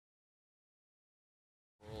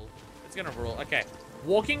It's gonna rule. Okay.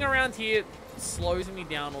 Walking around here slows me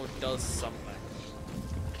down or does something.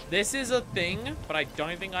 This is a thing, but I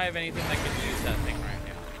don't think I have anything that can use that thing right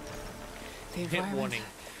now. Hit warning.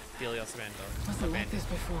 Helios Vandal. Wasn't like this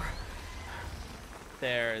before.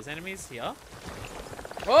 There's enemies here.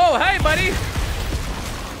 Oh, hey, buddy!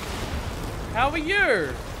 How are you?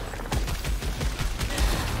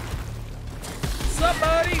 What's up,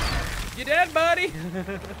 buddy? You dead, buddy?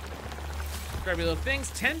 Grab your little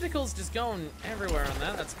things. Tentacles just going everywhere on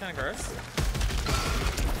that. That's kind of gross.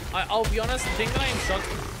 I'll be honest, the thing that I am shocked,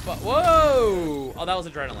 but whoa! Oh, that was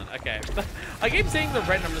adrenaline. Okay. I keep seeing the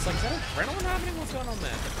red and I'm just like, is that adrenaline happening? What's going on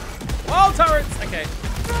there? Oh, turrets! Okay.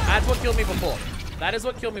 That's what killed me before. That is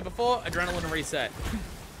what killed me before. Adrenaline reset.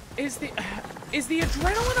 Is the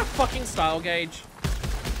adrenaline a fucking style gauge?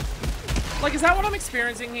 Like, is that what I'm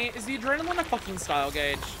experiencing here? Is the adrenaline a fucking style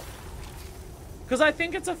gauge? Because I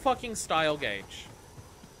think it's a fucking style gauge.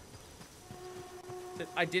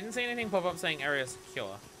 I didn't see anything pop up saying area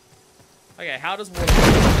secure. Okay, how does water work?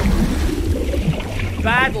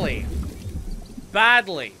 Badly.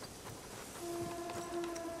 Badly.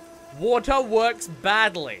 Water works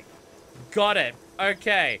badly. Got it.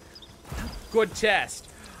 Okay. Good test.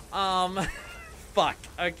 Fuck.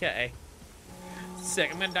 Okay.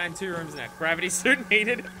 Sick. I'm gonna die in 2 rooms now. Gravity suit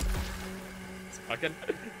needed. It's fucking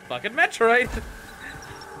Metroid.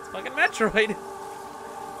 It's fucking Metroid.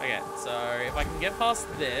 Okay, so if I can get past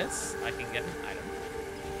this, I can get an item.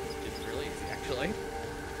 It's really easy, actually.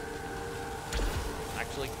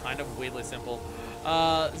 Actually, kind of weirdly simple.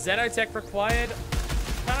 Xenotech required.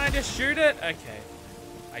 Can I just shoot it? Okay.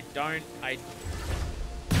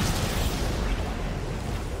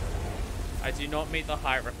 I do not meet the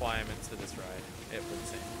height requirements for this ride, it would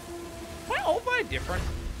seem. My ult fire different?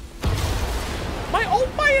 My ult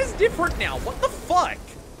fire is different now, what the fuck?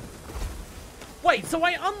 Wait, so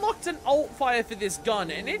I unlocked an ult fire for this gun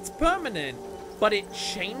and it's permanent, but it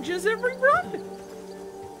changes every run?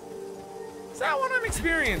 Is that what I'm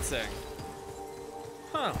experiencing?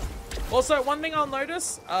 Huh. Also, one thing I'll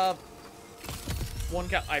notice, I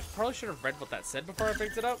probably should have read what that said before I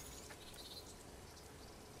picked it up.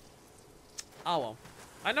 Oh well.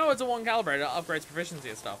 I know it's a 1 calibrator, upgrades proficiency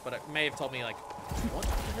and stuff, but it may have told me like, what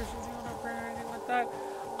proficiency on upgrade or anything like that?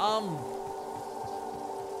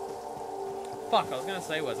 Fuck, I was gonna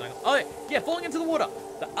say was oh yeah, falling into the water.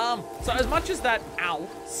 So as much as that ow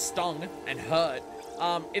stung and hurt,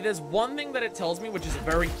 if there's one thing that it tells me, which is a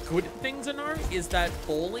very good thing to know, is that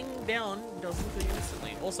falling down doesn't kill you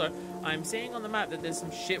instantly. Also, I'm seeing on the map that there's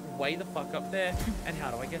some shit way the fuck up there, and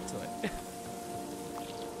how do I get to it?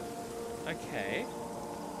 Okay.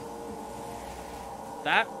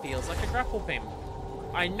 That feels like a grapple beam.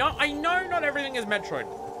 I know not everything is Metroid,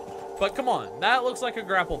 but come on, that looks like a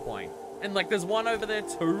grapple point. And like there's one over there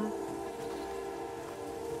too.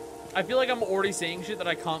 I feel like I'm already seeing shit that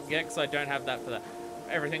I can't get because I don't have that for that.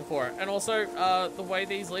 Everything for it. And also, the way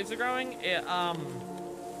these leaves are growing,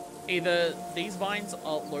 either these vines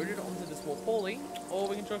are loaded onto this wall poorly, or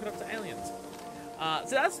we can chalk it up to aliens.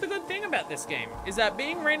 So that's the good thing about this game, is that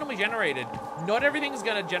being randomly generated, not everything's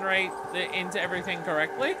gonna generate into everything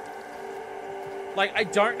correctly. Like, I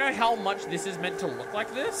don't know how much this is meant to look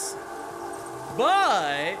like this,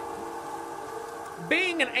 but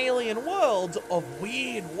being an alien world of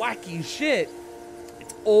weird, wacky shit,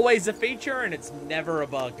 it's always a feature and it's never a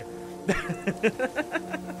bug.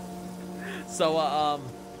 So,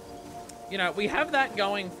 you know, we have that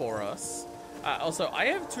going for us. Also, I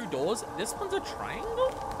have 2 doors. This one's a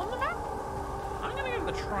triangle on the map. I'm gonna go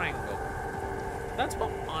to the triangle. That's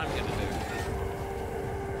what I'm gonna do.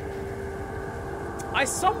 I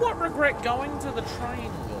somewhat regret going to the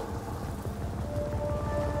triangle.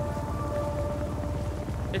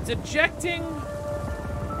 It's ejecting.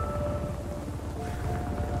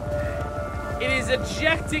 It is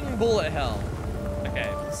ejecting bullet hell. Okay,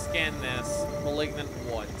 scan this. Malignant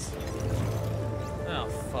what? Oh,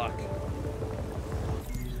 fuck.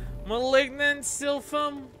 Malignant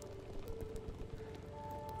Silphum?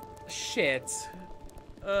 Shit.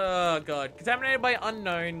 Oh, God. Contaminated by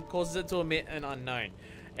unknown causes it to emit an unknown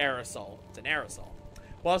aerosol. It's an aerosol.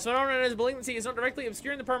 While this phenomenon as malignancy is not directly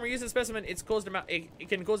obscuring the primary use of the specimen, it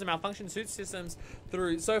can cause a malfunction to suit systems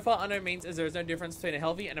through so far unknown means, as there is no difference between a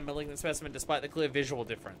healthy and a malignant specimen despite the clear visual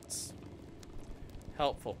difference.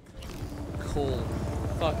 Helpful. Cool.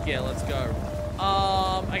 Fuck yeah, let's go.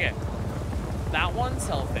 Okay. That one's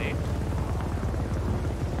healthy.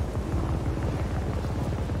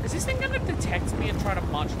 Is this thing gonna detect me and try to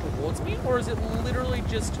march towards me? Or is it literally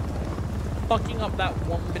just fucking up that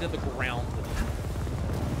one bit of the ground?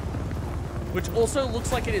 Which also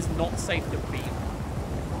looks like it is not safe to be.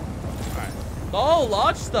 Alright. Oh,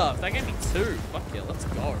 large stuff. That gave me 2. Fuck yeah, let's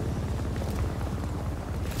go.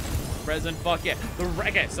 Resin, fuck yeah.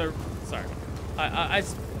 Okay, so, sorry.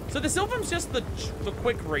 So the silver's just the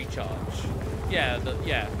quick recharge. Yeah,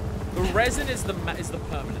 The resin is the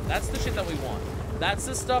permanent. That's the shit that we want. That's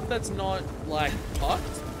the stuff that's not, like, locked.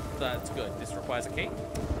 That's good. This requires a key.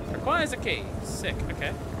 Requires a key. Sick,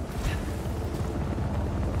 okay.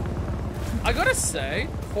 I gotta say,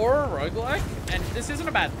 for a roguelike, and this isn't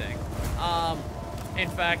a bad thing. In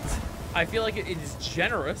fact, I feel like it is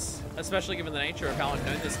generous, especially given the nature of how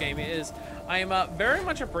unknown this game is. I am very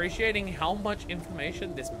much appreciating how much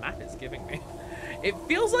information this map is giving me. It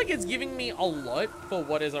feels like it's giving me a lot for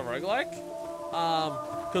what is a roguelike.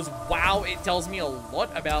 Because, wow, it tells me a lot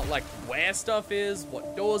about, like, where stuff is,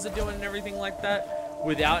 what doors are doing and everything like that,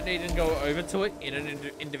 without needing to go over to it in an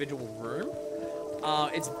individual room.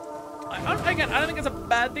 Again, I don't think it's a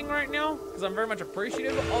bad thing right now, because I'm very much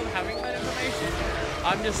appreciative of having that information.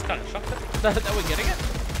 I'm just kind of shocked that we're getting it.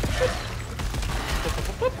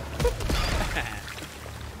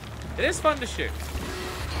 It is fun to shoot.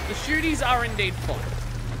 The shooties are indeed fun,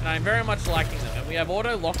 and I'm very much liking them. And we have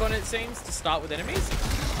auto lock on, it seems, to start with enemies.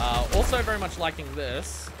 Also very much liking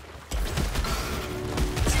this.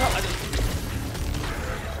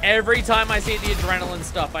 Every time I see the adrenaline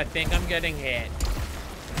stuff, I think I'm getting hit.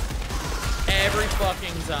 Every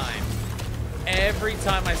fucking time. Every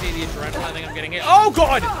time I see the adrenaline, I think I'm getting hit. Oh,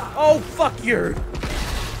 God! Oh, fuck you!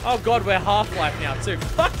 Oh, God, we're Half-Life now, too.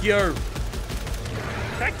 Fuck you!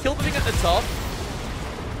 Can I kill the thing at the top?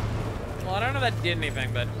 Well, I don't know if that did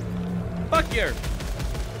anything, but... Fuck you!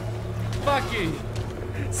 Fuck you!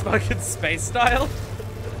 Smoking space style?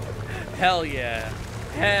 Hell yeah.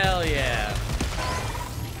 Hell yeah.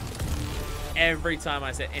 Every time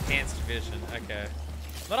I say enhanced vision. Okay.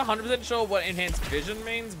 Not 100% sure what enhanced vision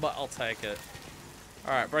means, but I'll take it.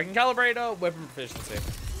 Alright, broken calibrator, weapon proficiency.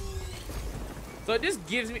 So it just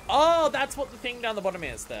gives me... Oh, that's what the thing down the bottom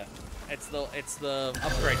is there. It's the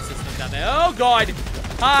upgrade system down there. Oh, God!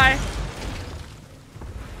 Hi!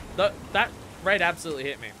 That raid absolutely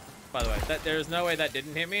hit me, by the way. There is no way that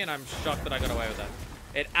didn't hit me, and I'm shocked that I got away with that.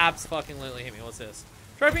 It abs-fucking-lutely hit me. What's this?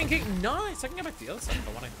 Trophy and kick. Nice! I can go back to the other side if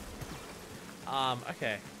I want to.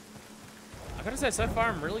 Okay. I gotta say, so far,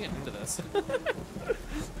 I'm really getting into this.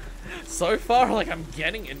 So far, like, I'm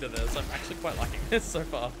getting into this. I'm actually quite liking this so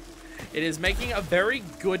far. It is making a very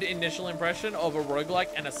good initial impression of a roguelike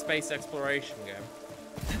and a space exploration game.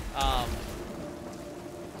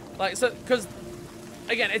 Like, so, because,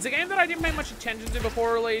 again, it's a game that I didn't pay much attention to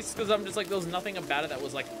before release, because I'm just like, there was nothing about it that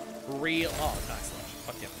was, like, real. Oh, nice.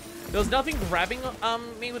 Fuck yeah. There was nothing grabbing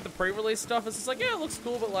me with the pre-release stuff. It's just like, yeah, it looks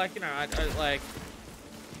cool, but, like, you know, I like,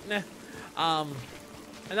 nah.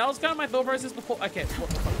 And that was kind of my thought process before. Okay, what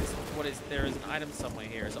the fuck is it? What is, there is an item somewhere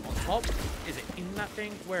here. Is it on top? Is it in that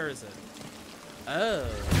thing? Where is it? Oh.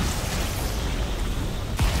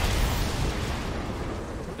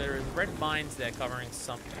 There is red vines there covering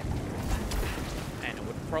something. And it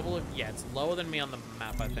would probably, yeah, it's lower than me on the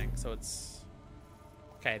map, I think. So it's,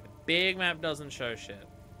 okay, the big map doesn't show shit.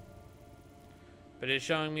 But it's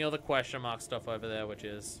showing me all the question mark stuff over there, which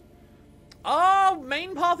is, oh,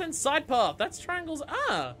 main path and side path. That's triangles.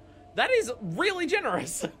 Ah, that is really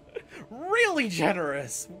generous. Really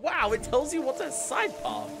generous. Wow, it tells you what's a side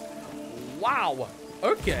path. Wow.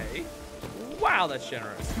 Okay. Wow, that's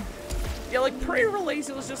generous. Yeah, like pre-release,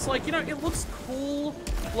 it was just like, you know, it looks cool.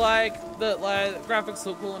 Like the graphics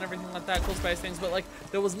look cool and everything like that, cool space things. But like,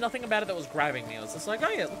 there was nothing about it that was grabbing me. It was just like, oh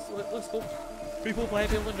yeah, it looks cool. People play,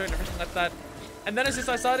 people enjoy it, everything like that. And then it's just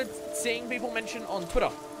I started seeing people mention on Twitter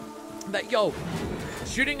that, yo,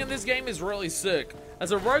 shooting in this game is really sick.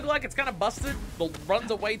 As a roguelike, it's kind of busted. The runs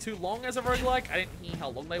are way too long as a roguelike. I didn't hear how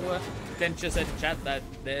long they were. Then just said in chat that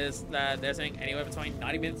they're saying anywhere between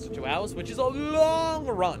 90 minutes to 2 hours, which is a long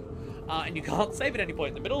run. And you can't save at any point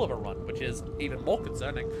in the middle of a run, which is even more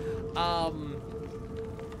concerning.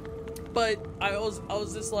 But I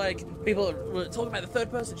was just like, people were talking about the third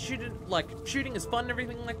person shooting, like shooting is fun and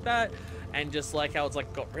everything like that. And just like how it's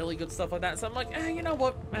like got really good stuff like that. So I'm like, you know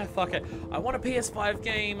what? Fuck it. I want a PS5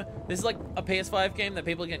 game. This is like a PS5 game that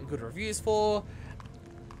people are getting good reviews for.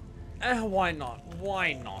 Why not?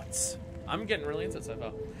 Why not? I'm getting really into it so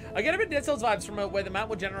far. I get a bit Dead Cells vibes from where the map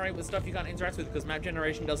will generate with stuff you can't interact with, because map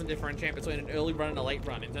generation doesn't differentiate between an early run and a late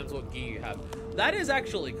run in terms of what gear you have. That is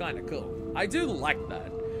actually kind of cool. I do like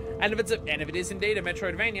that. And if it is indeed a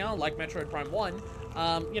Metroidvania, like Metroid Prime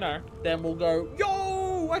 1, you know, then we'll go,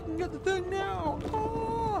 yo, I can get the thing now.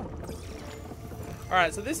 Oh.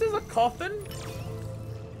 Alright, so this is a coffin.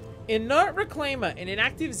 Inert reclaimer, an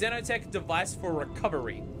inactive Xenotech device for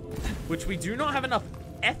recovery, which we do not have enough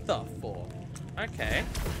ether for? Okay.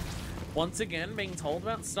 Once again, being told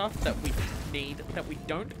about stuff that we need that we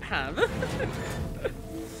don't have.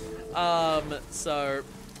 So,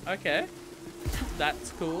 okay.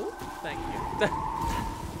 That's cool. Thank you.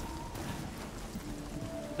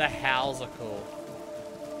 The howls are cool.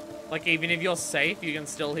 Like, even if you're safe, you can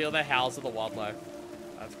still hear the howls of the wildlife.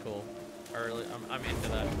 That's cool. I'm into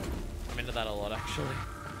that. I'm into that a lot, actually.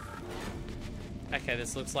 Okay,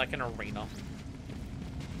 this looks like an arena.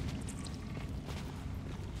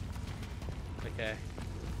 Okay.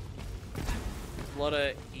 A lot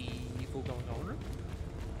of evil going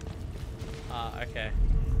on. Okay.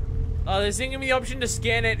 Oh, they're giving me the option to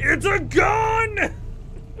scan it. It's a gun!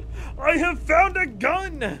 I have found a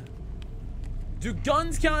gun! Do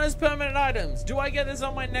guns count as permanent items? Do I get this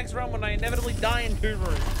on my next run when I inevitably die in 2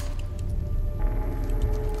 rooms?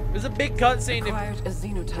 There's a big cutscene. Acquired a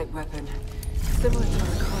xenotype weapon, similar to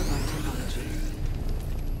our carbine technology.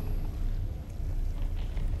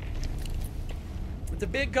 It's a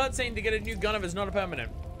big cutscene to get a new gun if it's not a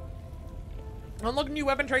permanent. Unlock new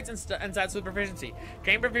weapon traits and stats with proficiency.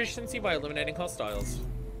 Gain proficiency by eliminating hostiles.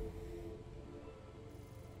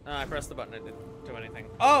 I pressed the button, it didn't do anything.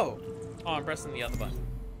 Oh! Oh, I'm pressing the other button.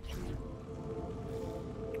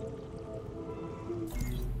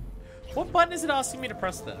 What button is it asking me to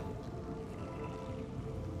press there?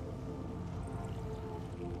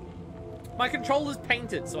 My controller's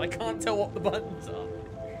painted, so I can't tell what the buttons are.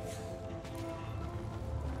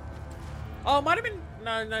 Oh, it might have been...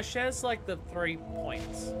 No, shares like the 3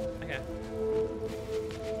 points. Okay.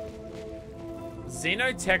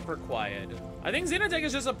 Xenotech required. I think Xenotech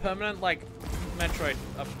is just a permanent, like, Metroid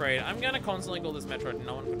upgrade. I'm gonna constantly call this Metroid and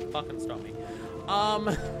no one can fucking stop me.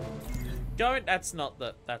 That's not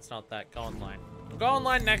that. Go online. Go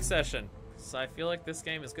online next session. So I feel like this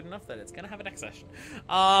game is good enough that it's gonna have a next session.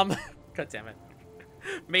 God damn it.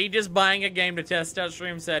 Me just buying a game to test out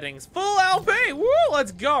stream settings. Full LP! Woo!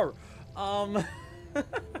 Let's go!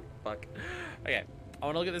 Fuck. Okay. I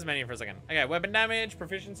want to look at this menu for a second. Okay, weapon damage,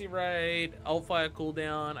 proficiency rate, alt fire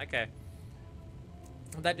cooldown. Okay.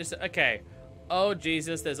 That just... Okay. Oh,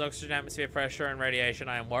 Jesus. There's oxygen, atmosphere pressure, and radiation.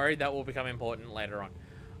 I am worried that will become important later on.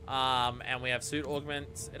 And we have suit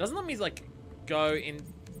augments. It doesn't let me, like, go in...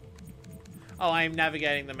 Oh, I am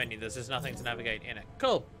navigating the menu. There's just nothing to navigate in it.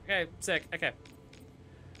 Cool. Okay, sick. Okay.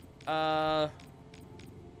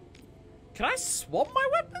 Can I swap my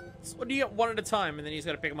weapons? Or do you get one at a time and then you just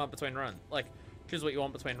gotta pick them up between runs? Like, choose what you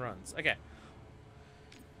want between runs. Okay.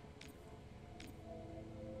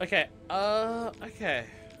 Okay. Okay.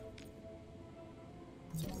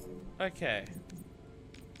 Okay.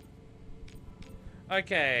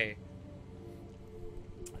 Okay.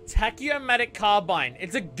 Tachyomatic carbine.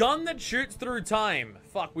 It's a gun that shoots through time.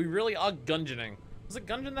 Fuck, we really are gungeoning. Was it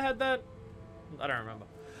Gungeon that had that? I don't remember.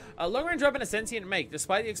 A long-range weapon is sentient make.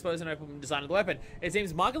 Despite the exposed and open design of the weapon, it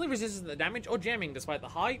seems markedly resistant to damage or jamming despite the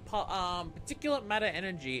high particulate matter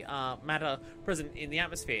energy matter present in the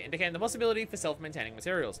atmosphere, indicating the possibility for self-maintaining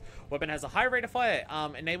materials. Weapon has a high rate of fire,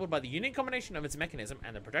 enabled by the unique combination of its mechanism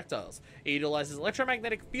and the projectiles. It utilizes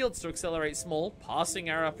electromagnetic fields to accelerate small, passing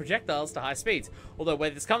error projectiles to high speeds, although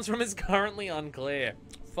where this comes from is currently unclear.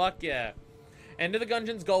 Fuck yeah. End of the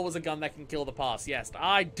Gungeon's goal was a gun that can kill the pass. Yes,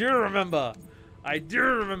 I do remember. I do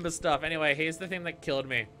remember stuff. Anyway, here's the thing that killed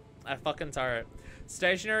me. A fucking turret.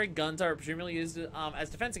 Stationary gun turret presumably used as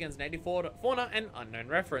defense against native fauna and unknown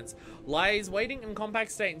reference. Lies waiting in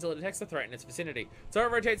compact state until it detects a threat in its vicinity.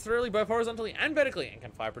 Turret rotates thoroughly both horizontally and vertically and can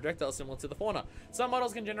fire projectiles similar to the fauna. Some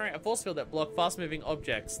models can generate a force field that block fast-moving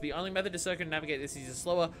objects. The only method to circumnavigate this is a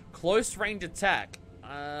slower, close-range attack.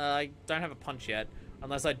 I don't have a punch yet.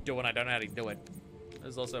 Unless I do and I don't know how to do it.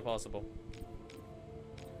 It's also possible.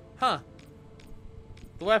 Huh.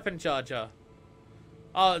 The weapon charger.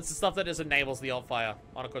 Oh, it's the stuff that just enables the alt fire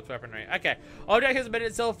on equipped weaponry. Okay. Object has embedded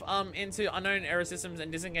itself into unknown error systems,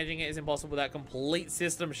 and disengaging it is impossible without complete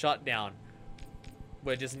system shutdown.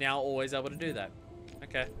 We're just now always able to do that.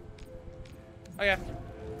 Okay. Okay.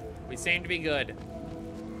 We seem to be good.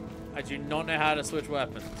 I do not know how to switch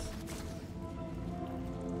weapons.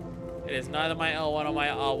 It is neither my L1 or my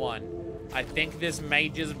R1. I think this may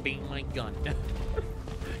just be my gun.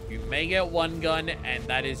 You may get one gun, and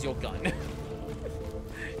that is your gun.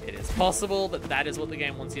 It is possible that that is what the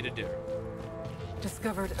game wants you to do.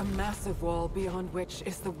 Discovered a massive wall beyond which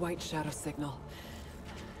is the white shadow signal.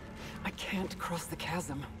 I can't cross the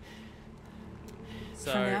chasm.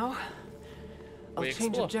 So, for now, I'll change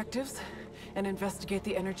explore. objectives and investigate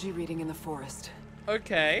the energy reading in the forest.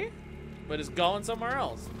 Okay. We're just going somewhere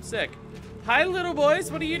else. Sick. Hi, little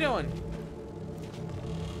boys. What are you doing?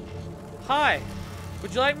 Hi.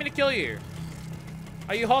 Would you like me to kill you?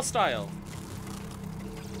 Are you hostile?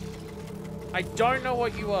 I don't know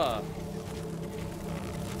what you are.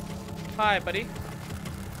 Hi, buddy.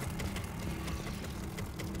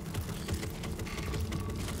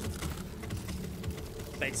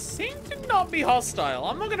 They seem to not be hostile.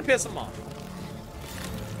 I'm not gonna piss them off.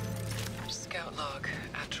 Scout log,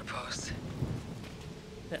 Atropos.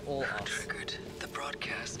 They're all Who us. triggered the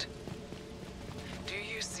broadcast? Do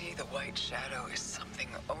you see the white shadow is something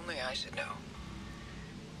only I should know?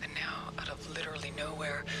 And now, out of literally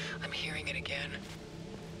nowhere, I'm hearing it again.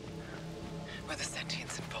 Were the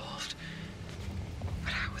sentients involved?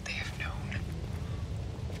 But how would they have known?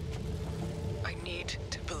 I need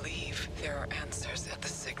to believe there are answers at the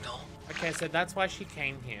signal. Okay, so that's why she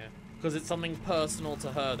came here. Because it's something personal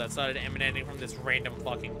to her that started emanating from this random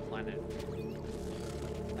fucking planet.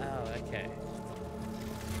 Oh, okay.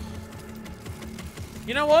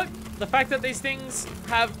 You know what? The fact that these things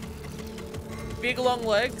have big long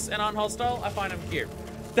legs and aren't hostile, I find them cute.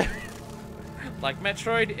 Like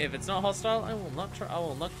Metroid, if it's not hostile, I will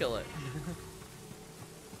not kill it.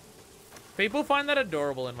 People find that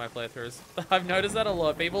adorable in my playthroughs. I've noticed that a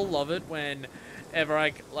lot. People love it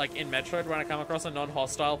whenever like in Metroid, when I come across a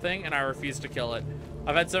non-hostile thing and I refuse to kill it.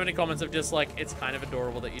 I've had so many comments of just like, it's kind of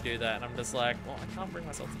adorable that you do that, and I'm just like, well, I can't bring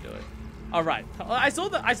myself to do it. All right, I saw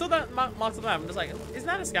that marked on the map. I'm just like, isn't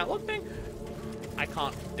that a scout log thing? I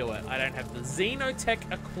can't do it. I don't have the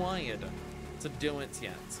xenotech acquired to do it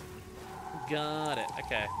yet. Got it.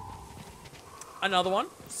 Okay. Another one.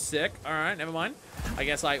 Sick. All right, never mind. I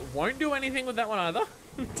guess I won't do anything with that one either.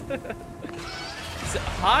 So,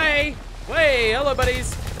 hi. Hey, hello,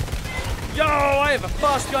 buddies. Yo, I have a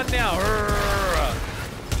fast gun now.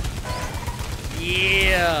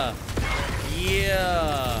 Yeah.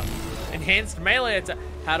 Yeah. Enhanced melee attack.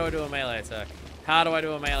 How do I do a melee attack? How do I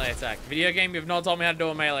do a melee attack? Video game, you've not told me how to do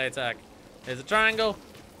a melee attack. There's a triangle.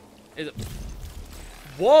 Is it?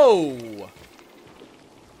 Whoa.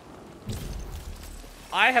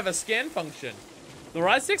 I have a scan function. The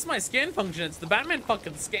right stick's my scan function. It's the Batman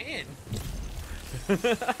fucking scan.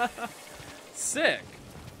 Sick.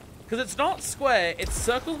 Because it's not square. It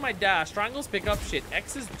circles my dash. Triangles pick up shit.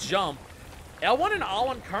 X is jump. L1 and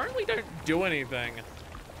R1 currently don't do anything.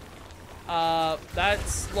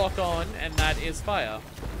 That's lock on, and that is fire.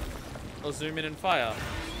 I'll zoom in and fire.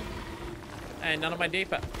 And none of my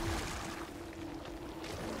D-pad.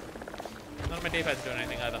 None of my D-pad's doing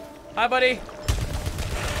anything either. Hi, buddy.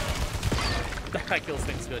 That kills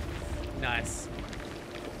things good. Nice.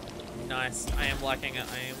 Nice. I am liking it.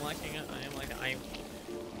 I am liking it. I am liking it.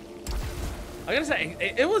 I gotta say,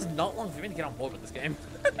 it was not long for me to get on board with this game.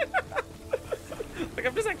 Like,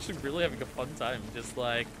 I'm just actually really having a fun time. Just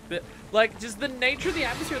like just the nature of the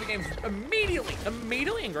atmosphere of the game is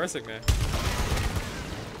immediately engrossing me.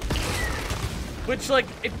 Which, like,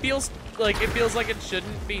 it feels like it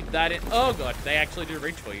shouldn't be that. Oh god, they actually do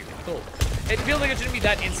reach for you. Cool. It feels like it shouldn't be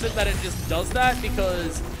that instant that it just does that,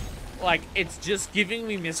 because, like, it's just giving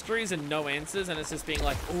me mysteries and no answers, and it's just being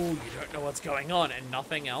like, oh, you don't know what's going on, and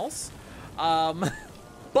nothing else.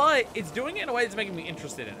 But it's doing it in a way that's making me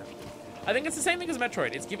interested in it. I think it's the same thing as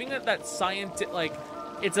Metroid. It's giving it that scientific, like,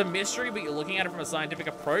 it's a mystery, but you're looking at it from a scientific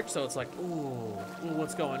approach, so it's like, ooh,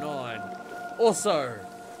 what's going on? Also,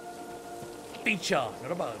 feature,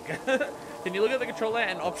 not a bug. Can you look at the controller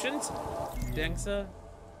and options?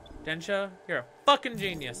 Densha, you're a fucking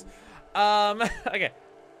genius. Okay.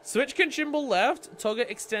 Switch consumable left, toggle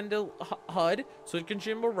extender HUD, switch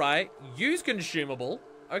consumable right, use consumable,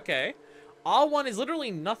 okay. R1 is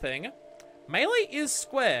literally nothing. Melee is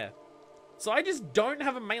square. So I just don't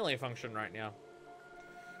have a melee function right now.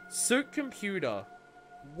 Suit computer.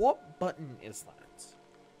 What button is that?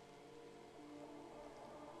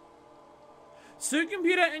 Suit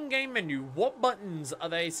computer and game menu. What buttons are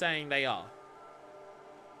they saying they are?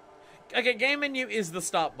 Okay, game menu is the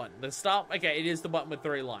start button. The start, okay, it is the button with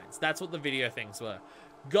 3 lines. That's what the video things were.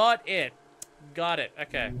 Got it. Got it,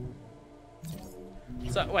 okay.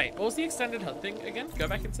 So, wait, what was the extended HUD thing again? Go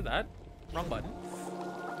back into that. Wrong button.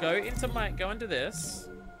 Go into this.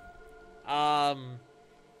 Down,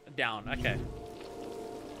 okay.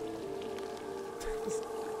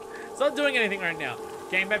 It's not doing anything right now.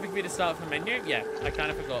 Game back computer start from menu? Yeah, I kind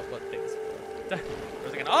of forgot what things were. For a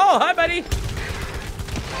second. Oh, hi, buddy!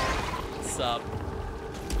 What's up?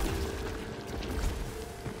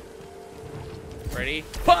 Ready?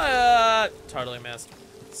 Totally missed.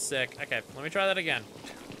 Sick. Okay, let me try that again.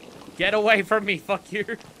 Get away from me, fuck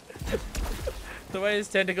you. The way his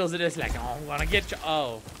tentacles, it is like, oh, I'm gonna get you.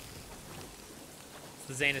 Oh.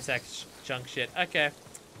 It's the Xenotech junk shit. Okay.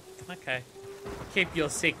 Okay. Keep your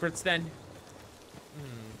secrets then.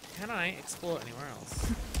 can I explore anywhere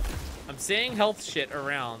else? I'm seeing health shit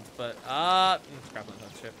around, but, grappling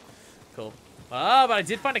health shit. Cool. But I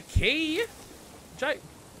did find a key.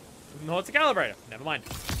 No, it's a calibrator. Never mind.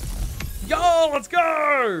 Yo, let's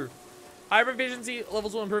go! High proficiency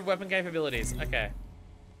levels will improve weapon capabilities. Okay.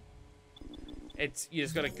 You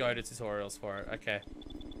just gotta go to tutorials for it. Okay.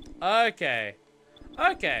 Okay.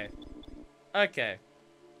 Okay. Okay.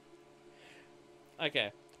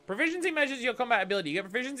 Okay. Proficiency measures your combat ability. You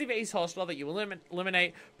get proficiency for each hostile that you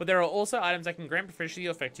eliminate, but there are also items that can grant proficiency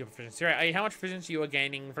or affect your proficiency rate, i.e. how much proficiency you are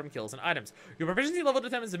gaining from kills and items. Your proficiency level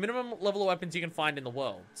determines the minimum level of weapons you can find in the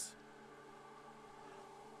world.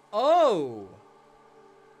 Oh!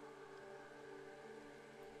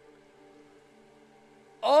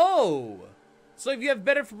 Oh! So if you have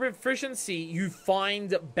better proficiency, you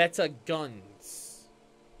find better guns.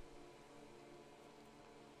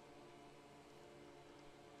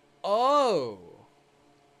 Oh.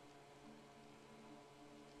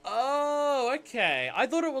 Oh, okay. I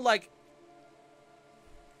thought it would like...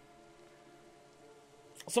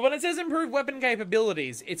 So when it says improved weapon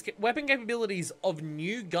capabilities, it's weapon capabilities of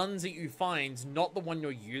new guns that you find, not the one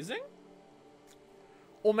you're using?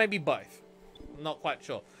 Or maybe both. I'm not quite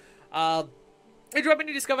sure. Each weapon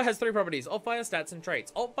you discover has 3 properties: alt fire, stats, and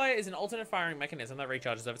traits. Alt fire is an alternate firing mechanism that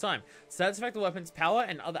recharges over time. Stats affect the weapon's power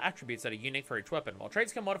and other attributes that are unique for each weapon, while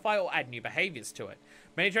traits can modify or add new behaviors to it.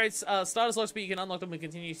 Many traits start as locks, but you can unlock them with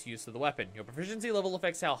continuous use of the weapon. Your proficiency level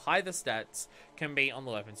affects how high the stats can be on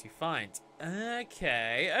the weapons you find.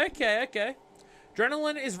 Okay, okay, okay.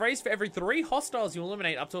 Adrenaline is raised for every 3 hostiles you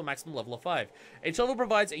eliminate up to a maximum level of 5. Each level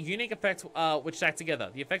provides a unique effect which stack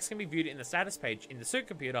together. The effects can be viewed in the status page in the suit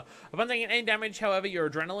computer. Upon taking any damage, however, your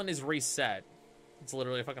adrenaline is reset. It's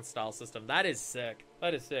literally a fucking style system. That is sick.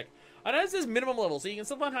 That is sick. I know this is minimum level, so you can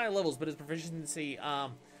still find higher levels, but as proficiency,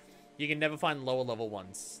 you can never find lower level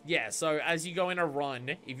ones. Yeah, so as you go in a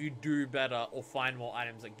run, if you do better or find more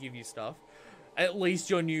items that give you stuff, at least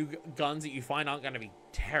your new guns that you find aren't going to be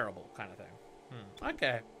terrible, kind of thing.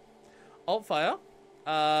 Okay. Alt fire.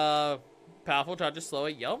 Powerful charges slower.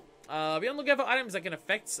 Yep. Be on the lookout for items that can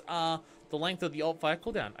affect the length of the alt fire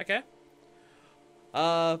cooldown. Okay.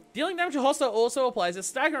 Dealing damage to hostile also applies a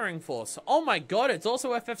staggering force. Oh my god, it's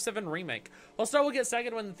also FF7 Remake. Hostile will get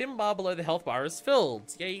staggered when the thin bar below the health bar is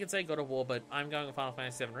filled. Yeah, you can say God of War, but I'm going with Final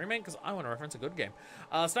Fantasy VII Remake because I want to reference a good game.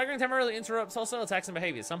 Staggering temporarily interrupts hostile attacks and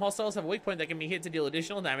behaviors. Some hostiles have a weak point that can be hit to deal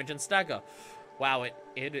additional damage and stagger. Wow,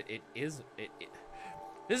 it is.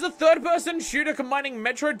 This is a third-person shooter combining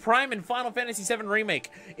Metroid Prime and Final Fantasy VII Remake.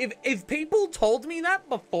 If people told me that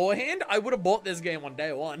beforehand, I would have bought this game on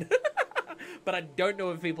day 1. But I don't know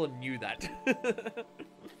if people knew that.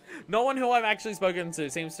 No one who I've actually spoken to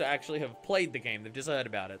seems to actually have played the game. They've just heard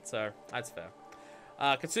about it, so that's fair.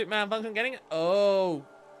 Consuit malfunction getting it? Oh.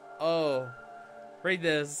 Read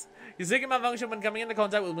this. Your secret malfunction when coming into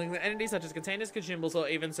contact with malignant entities such as containers, consumables, or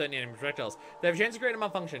even certain enemy projectiles. They have a chance to create a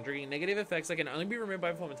malfunction, triggering negative effects that can only be removed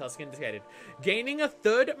by performance tasks indicated. Gaining a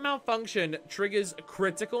third malfunction triggers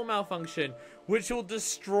critical malfunction, which will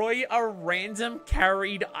destroy a random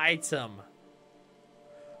carried item.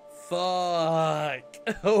 Fuck.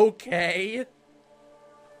 Okay.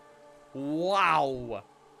 Wow.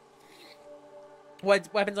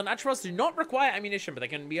 Weapons on Atros do not require ammunition, but they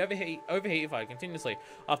can be overheated fired continuously.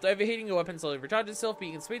 After overheating, your weapon slowly recharges itself, but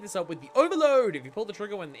you can speed this up with the overload. If you pull the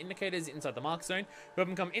trigger when the indicator is inside the mark zone, your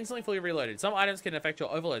weapon becomes instantly fully reloaded. Some items can affect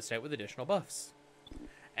your overload state with additional buffs.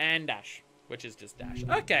 And dash, which is just dash.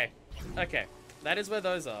 Okay. Okay. That is where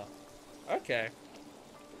those are. Okay.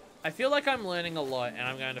 I feel like I'm learning a lot, and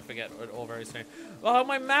I'm going to forget it all very soon. Oh,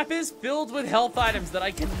 my map is filled with health items that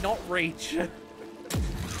I cannot reach.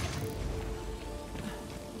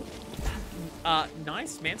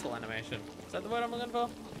 Nice mantle animation. Is that the word I'm looking for?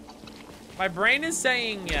 My brain is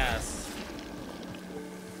saying yes.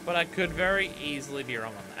 But I could very easily be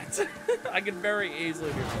wrong on that. I could very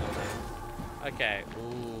easily be wrong on that. Okay.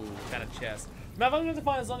 Ooh, kind of chest. Malfunctions are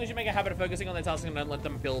fine as long as you make a habit of focusing on their tasks and don't let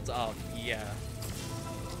them build up. Yeah.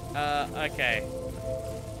 Okay.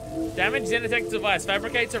 Damage Xenotech device.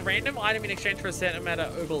 Fabricates a random item in exchange for a set amount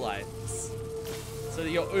of Uberlights. So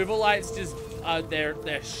that your Uberlights just...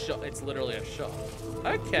 they're shot. It's literally a shot.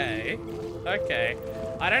 Okay. Okay.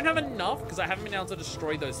 I don't have enough because I haven't been able to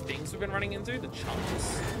destroy those things we've been running into, the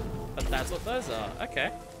chunks. But that's what those are.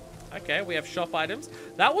 Okay. Okay, we have shop items.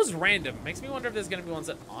 That was random. Makes me wonder if there's going to be ones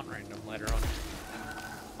that aren't random later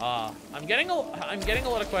on. I'm getting a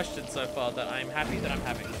lot of questions so far that I'm happy that I'm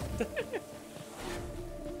having them.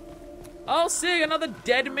 Oh, sick, another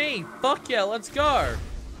dead me. Fuck yeah, let's go.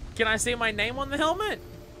 Can I see my name on the helmet?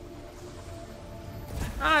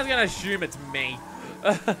 I was gonna assume it's me.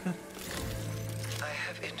 I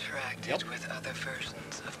have interacted with other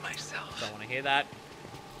versions of myself. Don't want to hear that.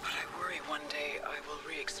 But I worry one day I will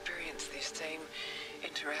re-experience these same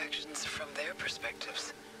interactions from their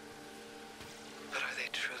perspectives. But are they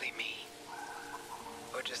truly me?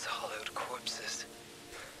 Or just hollowed corpses?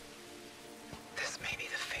 This may be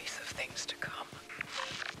the face of things to come.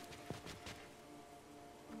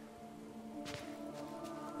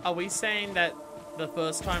 Are we saying that the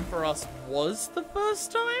first time for us was the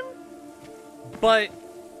first time? But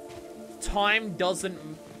time doesn't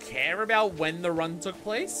care about when the run took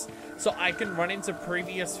place? So I can run into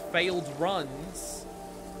previous failed runs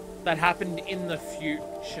that happened in the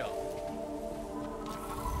future.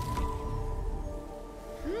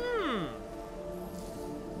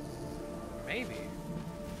 Maybe.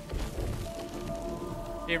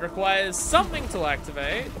 It requires something to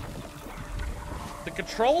activate. The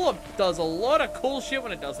controller does a lot of cool shit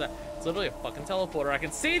when it does that. It's literally a fucking teleporter. I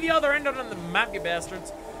can see the other end on the map, you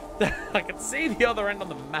bastards. I can see the other end on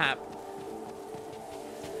the map.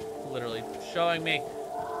 Literally showing me.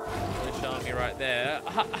 Literally showing me right there.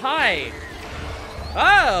 Hi.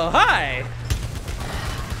 Oh, hi.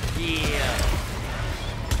 Yeah.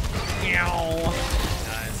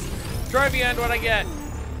 Nice. Trophy earned, what I get?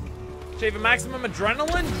 Achieve a maximum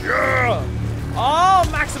adrenaline? Yeah! Oh,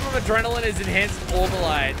 maximum adrenaline is enhanced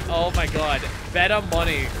Orbelite. Oh my god. Better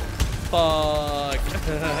money. Fuck.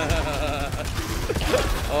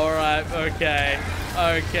 Alright, okay.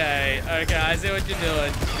 Okay, I see what you're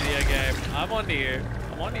doing, video game. I'm onto you.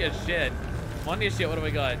 I'm onto your shit. I'm onto your shit, what do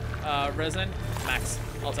we got? Resin? Max.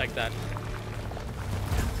 I'll take that.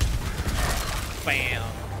 Bam.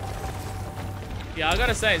 Yeah, I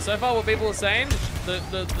gotta say, so far what people are saying,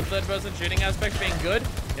 the third-person shooting aspect being good,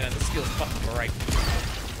 you know, the skill's fucking great.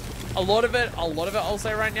 A lot of it, I'll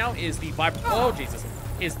say right now, is the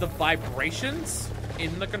is the vibrations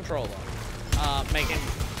in the controller, making,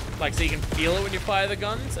 like, so you can feel it when you fire the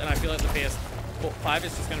guns, and I feel like the PS5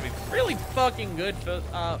 is just gonna be really fucking good for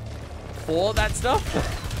that stuff,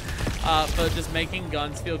 for just making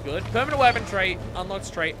guns feel good. Permanent weapon trait, unlocks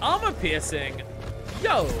trait, armor piercing.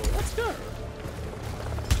 Yo, let's go.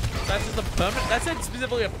 That's just a permanent, that's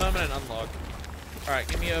specifically a permanent unlock. Alright,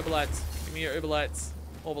 give me your Uberlights. Give me your Uberlights.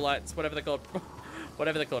 Orbelites, whatever they're called.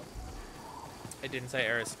 Whatever they're called. It didn't say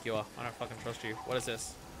area secure. I don't fucking trust you. What is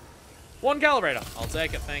this? One calibrator. I'll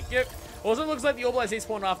take it, thank you. Also, it looks like the Orbelites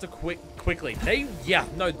despawn after quickly.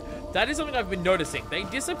 That is something I've been noticing. They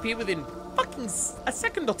disappear within fucking a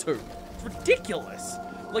second or two. It's ridiculous.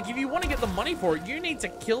 Like, if you want to get the money for it, you need to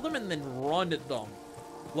kill them and then run at them.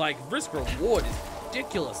 Like, risk reward is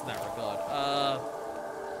ridiculous in that regard.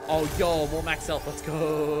 Oh, yo, more max health. Let's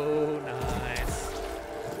go. Nice.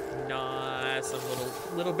 Nice. Some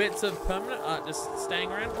little bits of permanent, just staying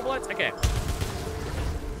around. Orbelites. Okay.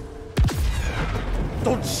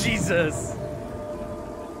 Oh, Jesus.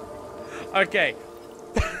 Okay.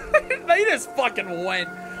 They just fucking went.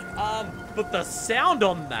 But the sound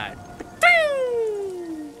on that.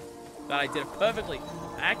 That I did a perfectly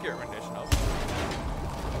accurate rendition of.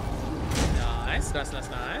 Nice, nice, nice,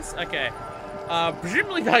 nice. Okay.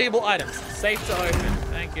 Presumably valuable items. Safe to open.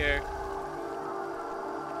 Thank you.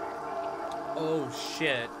 Oh,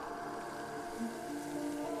 shit.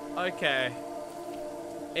 Okay.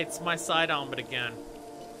 It's my sidearm, but again.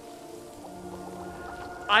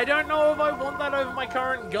 I don't know if I want that over my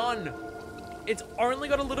current gun. It's only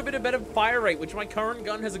got a little bit of better fire rate, which my current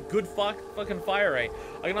gun has a good fucking fire rate.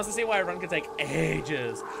 I can also see why a run could take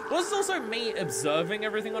ages. Well, this is also me observing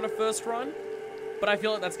everything on a first run, but I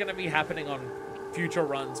feel like that's going to be happening on future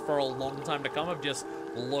runs for a long time to come, of just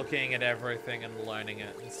looking at everything and learning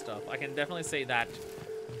it and stuff. I can definitely see that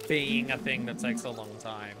being a thing that takes a long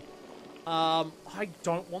time. I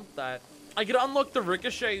don't want that. I could unlock the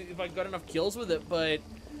ricochet if I got enough kills with it, but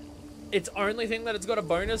its only thing that it's got a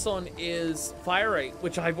bonus on is fire rate,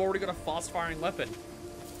 which I've already got a fast-firing weapon.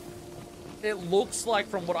 It looks like,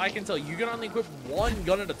 from what I can tell, you can only equip one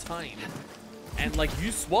gun at a time. And, like,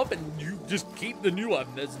 you swap and you just keep the new one.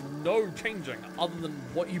 There's no changing other than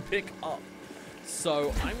what you pick up.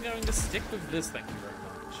 So, I'm going to stick with this, thank you very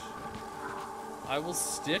much. I will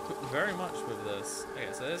stick very much with this. Okay,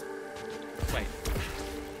 so there's... Wait.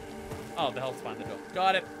 Oh, the health's behind the door.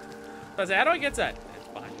 Got it. So, how do I get that? It's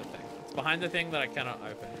behind the thing. It's behind the thing that I cannot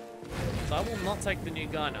open. So, I will not take the new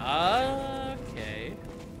gun. Okay.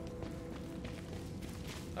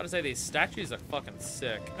 Gotta say, these statues are fucking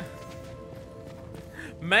sick.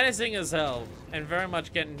 Menacing as hell, and very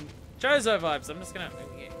much getting Chozo vibes. I'm just gonna...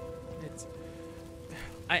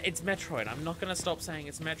 It's Metroid. I'm not gonna stop saying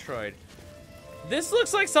it's Metroid. This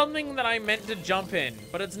looks like something that I meant to jump in,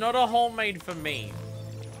 but it's not a hole made for me.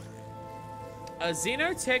 A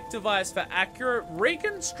xenotech device for accurate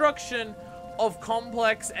reconstruction of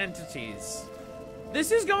complex entities.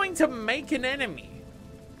 This is going to make an enemy.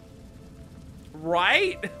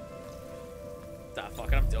 Right? Ah,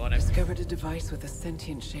 fuck it, I'm doing it. Discovered a device with a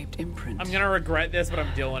sentient-shaped imprint. I'm gonna regret this, but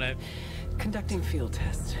I'm doing it. Conducting field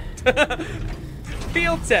test.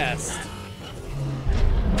 Field test.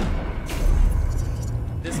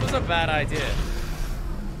 This was a bad idea.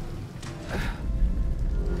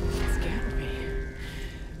 It scared me.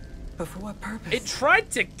 But for what purpose? It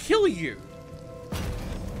tried to kill you.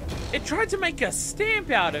 It tried to make a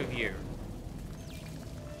stamp out of you.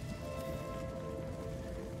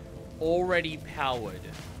 Already powered.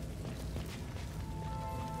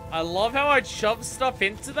 I love how I shoved stuff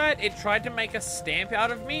into that. It tried to make a stamp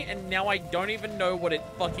out of me, and now I don't even know what it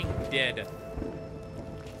fucking did.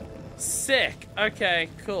 Sick. Okay,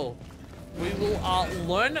 cool. We will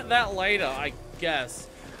learn that later, I guess.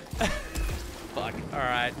 Fuck.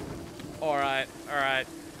 Alright. Alright. Alright.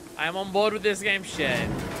 I'm on board with this game. Shit.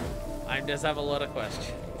 I just have a lot of questions.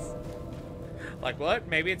 Like what?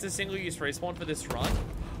 Maybe it's a single-use respawn for this run?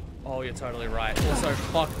 Oh, you're totally right. Also,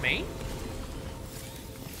 fuck me.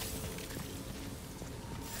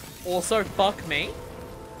 Also, fuck me.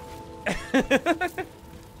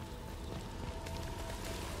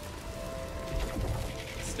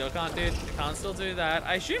 Can't still do that.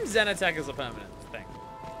 I assume Zen attack is a permanent thing.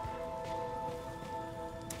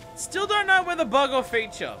 Still don't know whether bug or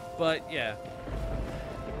feature, but yeah.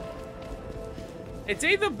 It's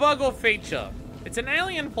either bug or feature. It's an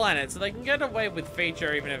alien planet, so they can get away with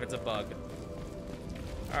feature even if it's a bug.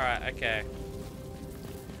 Alright, okay.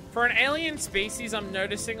 For an alien species, I'm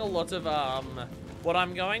noticing a lot of, what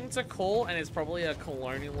I'm going to call, and it's probably a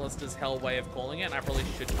colonialist as hell way of calling it, and I probably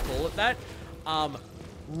shouldn't call it that,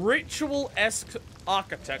 ritual-esque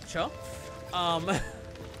architecture. Oh,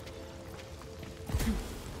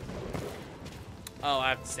 I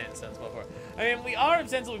have to stand sensible for it. I mean, we are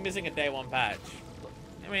ostensibly missing a day one patch.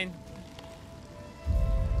 I mean,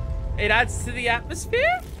 it adds to the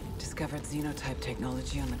atmosphere? Discovered xenotype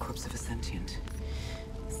technology on the corpse of a sentient.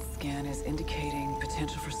 Scan is indicating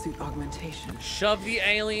potential for suit augmentation. Shove the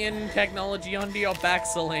alien technology onto your back,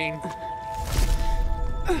 Celine.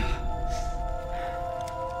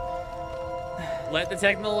 Let the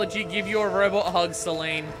technology give you a robot hug,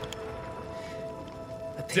 Celine.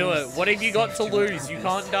 Do it. What have you got to lose? You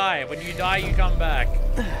can't die. When you die, you come back.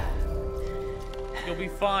 You'll be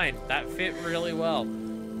fine. That fit really well.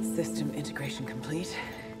 System integration complete.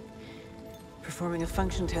 Performing a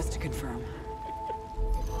function test to confirm.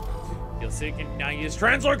 You'll see you can now use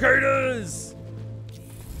translocators!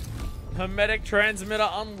 Hermetic transmitter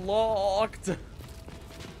unlocked!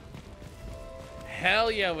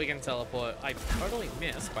 Hell yeah, we can teleport. I totally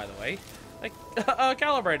missed, by the way. Like,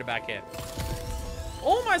 calibrator back here.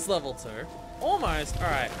 Almost level 2. Almost.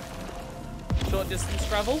 Alright. Short distance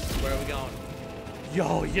travel. Where are we going?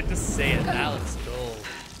 Yo, you get to see it. That looks cool.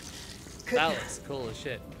 That looks cool as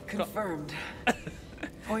shit. Confirmed.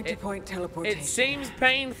 Point-to-point teleportation. It seems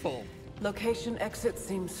painful. Location exit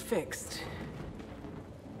seems fixed.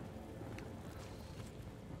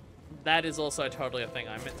 That is also totally a thing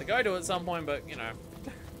I meant to go to at some point, but, you know.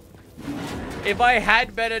 If I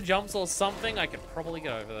had better jumps or something, I could probably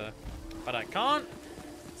go over there. But I can't,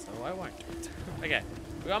 so I won't. Okay,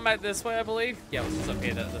 we're going back this way, I believe. Yeah, it's just up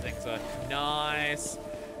here, that's the thing, so. Nice.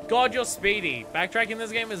 God, you're speedy. Backtracking in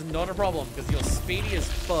this game is not a problem, because you're speedy as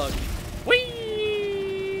fuck.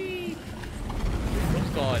 Whee!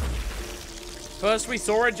 Oh, God. First we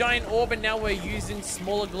saw a giant orb, and now we're using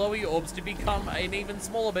smaller glowy orbs to become an even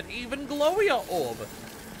smaller, but even glowier orb.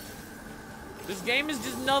 This game is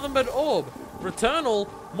just nothing but orb. Returnal,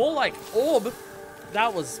 more like orb.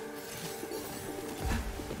 That was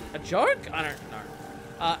a joke? I don't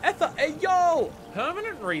know. Ether, hey, yo!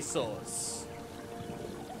 Permanent resource.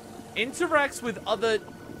 Interacts with other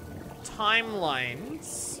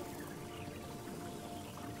timelines.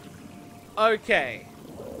 Okay.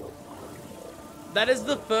 That is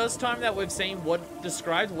the first time that we've seen what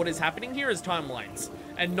describes what is happening here as timelines,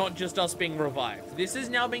 and not just us being revived. This is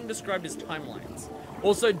now being described as timelines.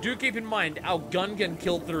 Also, do keep in mind, our gun can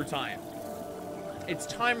kill through time. It's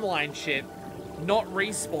timeline shit, not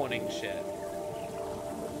respawning shit.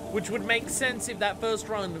 Which would make sense if that first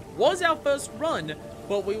run was our first run,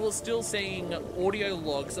 but we were still seeing audio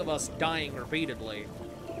logs of us dying repeatedly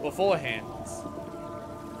beforehand.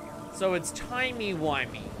 So it's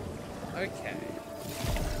timey-wimey. Okay.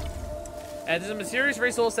 There's a mysterious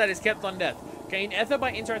resource that is kept on death. Gain ether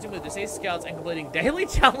by interacting with deceased scouts and completing daily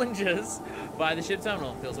challenges via the ship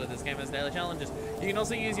terminal. Feels like this game has daily challenges. You can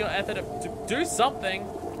also use your ether to do something.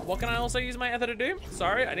 What can I also use my ether to do?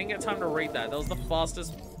 Sorry, I didn't get time to read that. That was the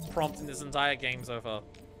fastest prompt in this entire game so far.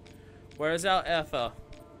 Where is our ether?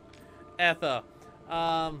 Ether.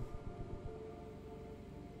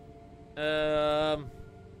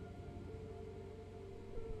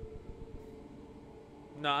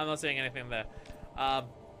 No, I'm not seeing anything there.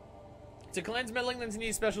 To cleanse malignant and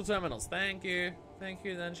use special terminals. Thank you. Thank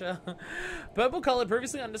you, Densha. Purple colored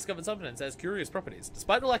previously undiscovered substance has curious properties.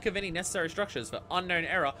 Despite the lack of any necessary structures for unknown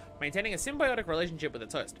error, maintaining a symbiotic relationship with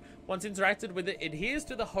its host. Once interacted with it, it adheres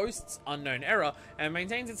to the host's unknown error and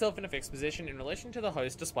maintains itself in a fixed position in relation to the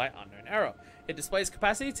host despite unknown error. It displays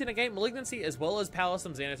capacity to negate malignancy as well as power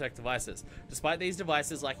some xenotech devices, despite these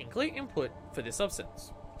devices lacking clear input for this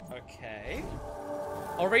substance. Okay.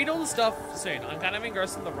 I'll read all the stuff soon. I'm kind of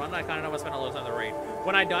engrossed in the run. I kind of know I spent a lot of time to read.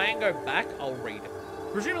 When I die and go back, I'll read.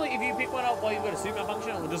 Presumably, if you pick one up while you've got a suit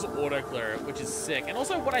malfunction, it'll just auto-clear it, which is sick. And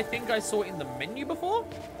also, what I think I saw in the menu before,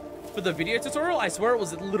 for the video tutorial, I swear it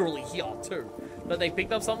was literally here, too. That they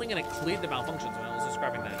picked up something and it cleared the malfunctions when I was just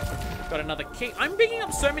grabbing that. Got another key. I'm picking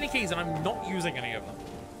up so many keys and I'm not using any of them.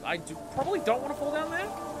 I probably don't want to fall down there.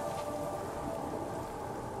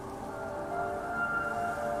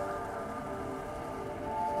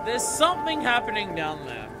 There's something happening down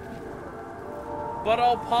there. But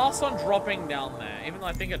I'll pass on dropping down there, even though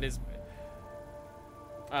I think it is...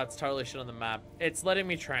 it's totally shit on the map. It's letting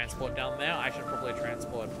me transport down there. I should probably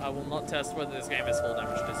transport. I will not test whether this game is full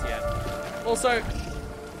damage just yet. Also,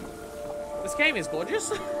 this game is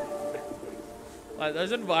gorgeous. Like,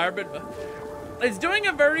 those environment... It's doing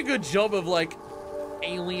a very good job of, like,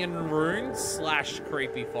 alien ruins /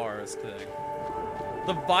 creepy forest thing.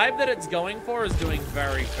 The vibe that it's going for is doing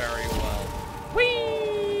very, very well. Whee!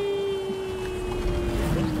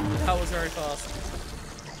 That was very fast.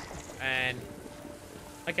 And...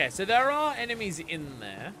 okay, so there are enemies in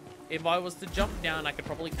there. If I was to jump down, I could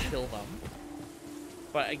probably kill them.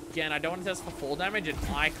 But again, I don't want to test for fall damage, and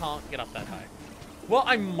I can't get up that high. Well,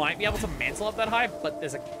 I might be able to mantle up that high, but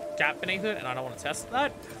there's a gap beneath it, and I don't want to test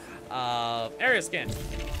that. Area scan.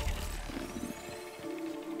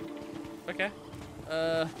 Okay.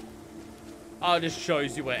 Oh, it just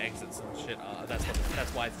shows you where exits and shit are. That's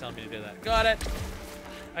why it's telling me to do that. Got it.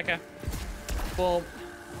 Okay. Boom.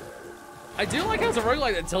 I do like how it's a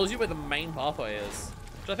roguelike that tells you where the main pathway is.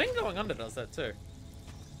 Which I think Going Under does that too.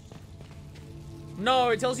 No,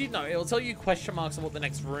 it tells you, no, it'll tell you question marks on what the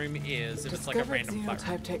next room is if it's like a random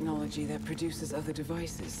type technology that produces other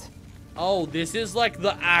devices. Oh, this is like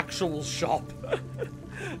the actual shop.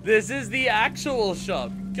 This is the actual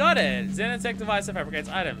shop. Got it. Xenotech device that fabricates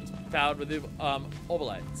items powered with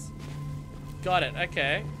orbolites. Got it.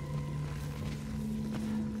 Okay.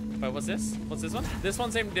 Wait, what's this? What's this one? This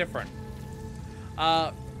one seemed different.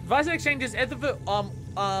 Device that exchanges ether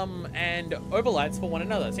and orbolites for one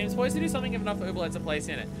another. Seems poised to do something if enough orbolites are placed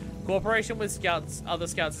in it. Cooperation with scouts, other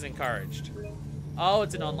scouts is encouraged. Oh,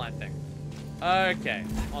 it's an online thing. Okay,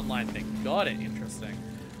 online thing. Got it. Interesting.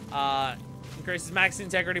 Increases max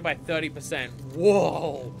integrity by 30%.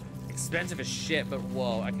 Whoa! Expensive as shit, but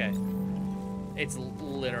whoa. Okay. It's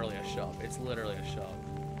literally a shop. It's literally a shop.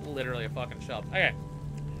 Literally a fucking shop. Okay.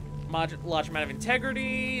 Large amount of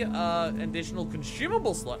integrity. Additional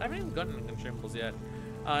consumable slot. I haven't even gotten any consumables yet.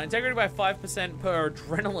 Integrity by 5% per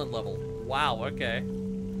adrenaline level. Wow. Okay.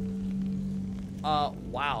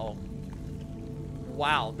 Wow.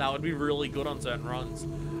 Wow, that would be really good on certain runs.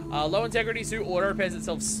 Low integrity suit auto repairs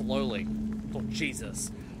itself slowly. Oh,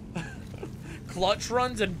 Jesus. Clutch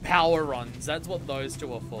runs and power runs. That's what those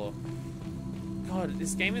two are for. God,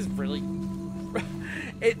 this game is really...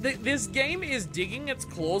 this game is digging its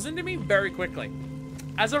claws into me very quickly.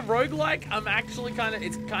 As a roguelike, I'm actually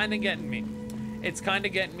it's kind of getting me. It's kind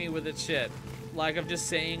of getting me with its shit. Like, of just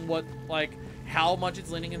seeing what, like, how much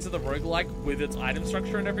it's leaning into the roguelike with its item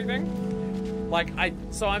structure and everything. Like,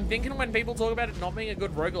 so I'm thinking when people talk about it not being a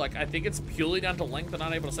good roguelike, I think it's purely down to length and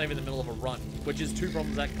unable to save in the middle of a run, which is two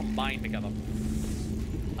problems that combine together.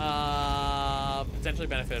 Potentially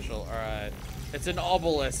beneficial. Alright. It's an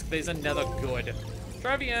obelisk. These are never good.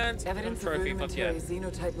 Trophy earned. Evidence of rudimentary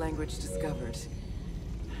xenotype language discovered.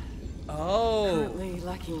 Oh. Currently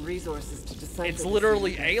lacking resources to decipher. It's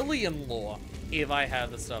literally alien lore, if I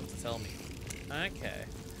have the stuff to tell me. Okay.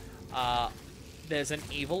 There's an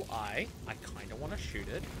evil eye. I kind of want to shoot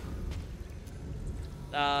it.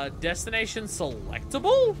 Destination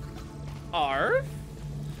selectable? Arf.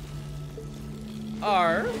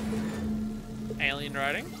 Arf. Alien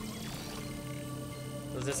writing.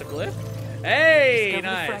 Was this a glyph? Hey, Discovered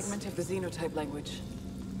nice. A fragment of the xenotype language.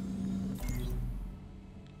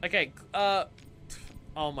 Okay,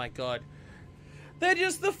 oh my god. They're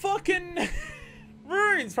just the fucking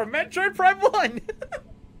runes from Metroid Prime 1.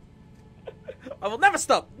 I will never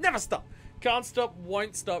stop. Never stop. Can't stop,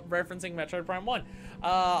 won't stop referencing Metroid Prime 1.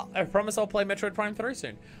 I promise I'll play Metroid Prime 3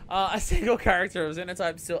 soon. A single character of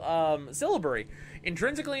Xenotype syllabary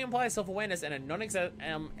intrinsically implies self-awareness and a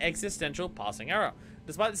non-existential passing error.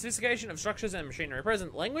 Despite the sophistication of structures and machinery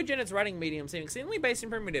present, language and its writing medium seem exceedingly base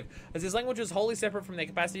and primitive, as this language is wholly separate from their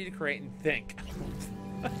capacity to create and think.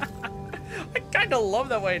 I kind of love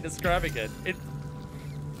that way of describing it.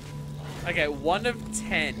 Okay, 1 of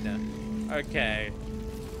 10. Okay.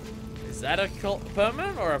 Is that a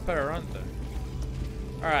permanent or a permanente?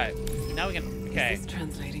 Alright, now we can... Okay. Is this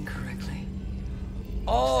translating correctly?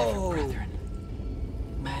 Oh! Brethren,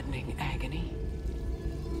 maddening agony.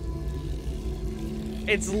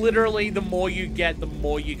 It's literally the more you get, the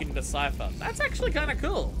more you can decipher. That's actually kind of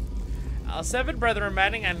cool. Our severed brethren,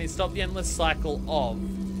 maddening agony, stop the endless cycle of...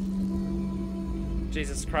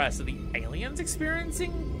 Jesus Christ, are the aliens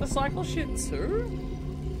experiencing the cycle shit too?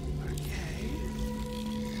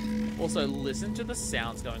 Also, listen to the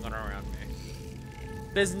sounds going on around me.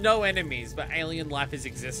 There's no enemies, but alien life is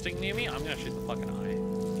existing near me. I'm gonna shoot the fucking eye.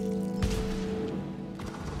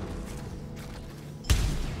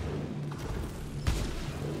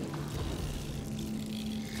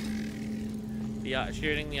 Yeah,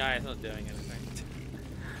 shooting the eye is not doing anything.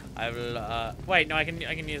 I will. Wait, no, I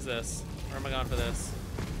can use this. Where am I going for this?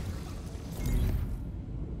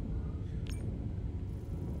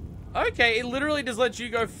 Okay, it literally just lets you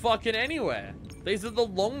go fucking anywhere. These are the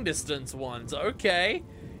long distance ones. Okay.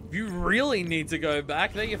 If you really need to go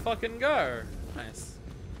back, there you fucking go. Nice.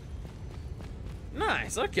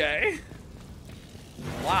 Nice, okay.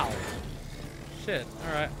 Wow. Shit,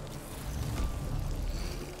 alright.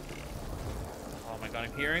 Oh my god,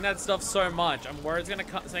 I'm hearing that stuff so much. I'm worried it's gonna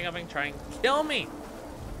sing up and try and kill me.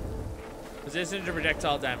 Resistant to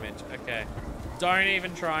projectile damage. Okay. Don't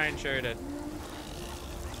even try and shoot it.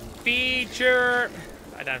 Feature.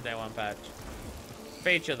 I don't have day 1 patch.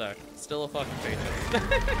 Feature though. Still a fucking feature.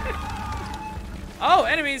 Oh,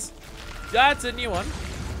 enemies. That's a new one.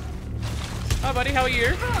 Hi buddy, how are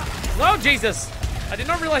you? Oh Jesus. I did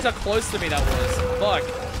not realize how close to me that was. Fuck.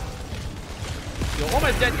 You're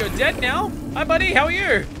almost dead. You're dead now. Hi buddy, how are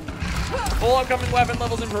you? All upcoming weapon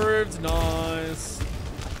levels improved. Nice.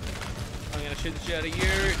 I'm gonna shoot the shit out of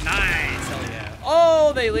you. Nice. Hell yeah.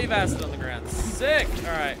 Oh, they leave acid on the ground. Sick.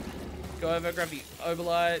 Alright. Go over, grab the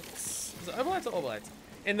Oberlights. Is it Oberlights or Oberlights?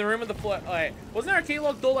 In the room with the float. Wait, wasn't there a key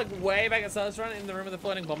lock door like way back at South Run in the room with the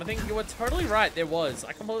floating bomb? I think you were totally right. There was.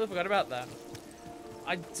 I completely forgot about that.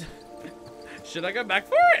 Should I go back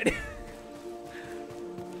for it?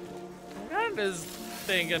 I'm kind of just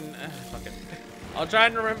thinking. Fuck it. I'll try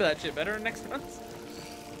and remember that shit better in next runs.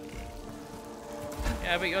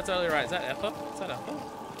 Yeah, but you're totally right. Is that Ether? Is that Ether?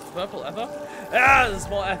 Purple Ether? Ah, the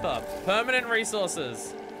small Ether. Permanent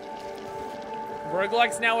resources.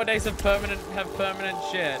 Roguelikes nowadays have permanent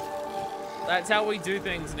shit. That's how we do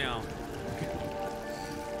things now.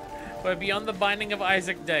 We're beyond the Binding of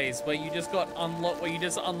Isaac days, where you just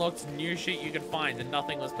unlocked new shit you could find and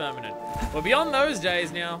nothing was permanent. We're beyond those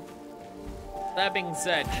days now. That being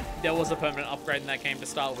said, there was a permanent upgrade in that game to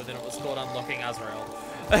start with, and it was called Unlocking Azrael.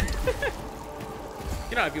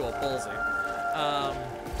 You know, if you were ballsy.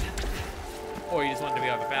 Or you just wanted to be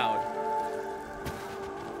overpowered.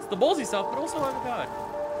 It's the ballsy stuff, but also overpowered.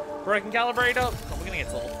 Broken calibrator. Oh, we're gonna get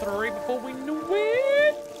to level 3 before we know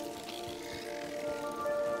it.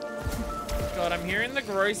 God, I'm hearing the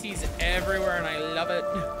grossies everywhere, and I love it.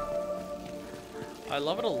 I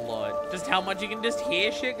love it a lot. Just how much you can just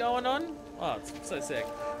hear shit going on. Oh, it's so sick.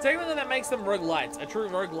 Technically, that makes them roguelites. A true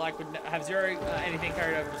roguelike would have zero anything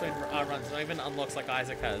carried over between runs, not even unlocks like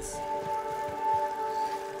Isaac has.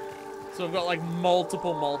 So we've got like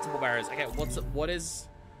multiple barriers. Okay,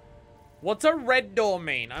 what's a red door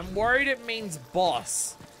mean? I'm worried it means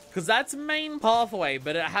boss. Because that's main pathway,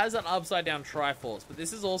 but it has an upside down Triforce. But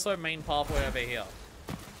this is also main pathway over here.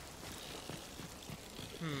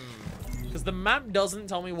 Because the map doesn't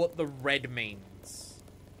tell me what the red means.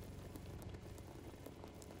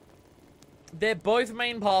 They're both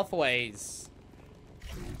main pathways.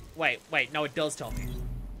 Wait, no, it does tell me.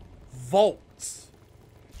 Vault.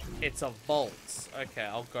 It's a vault. Okay,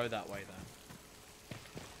 I'll go that way then.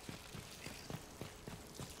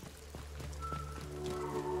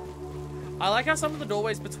 I like how some of the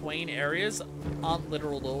doorways between areas aren't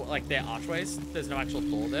literal door, like they're archways. There's no actual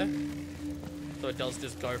door there. So it does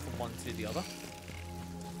just go from one to the other.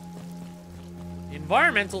 The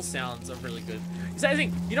environmental sounds are really good.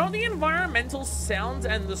 You know what the environmental sounds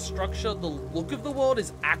and the structure, the look of the world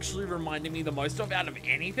is actually reminding me the most of out of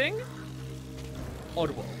anything?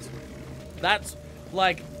 Oddworld. That's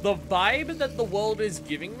Like, the vibe that the world is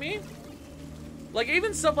giving me, like,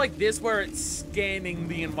 even stuff like this where it's scanning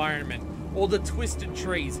the environment, or the twisted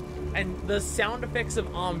trees, and the sound effects of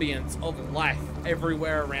ambience, of life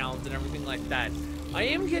everywhere around, and everything like that. I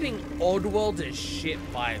am getting Oddworld as shit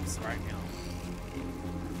vibes right now.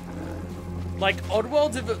 Like,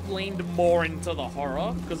 Oddworld if it leaned more into the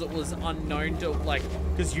horror, because it was unknown to, like,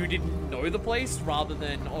 because you didn't know the place, rather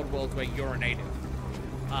than Oddworld where you're a native.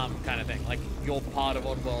 Kind of thing. Like, you're part of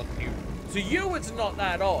Oddworld. To you, it's not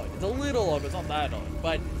that odd. It's a little odd, but it's not that odd.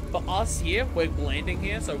 But for us here, we're landing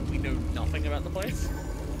here, so we know nothing about the place.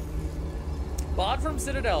 Bard from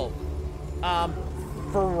Citadel.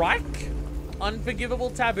 Frike?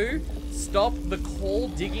 Unforgivable taboo. Stop the call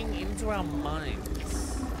digging into our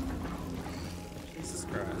minds. Jesus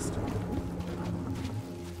Christ.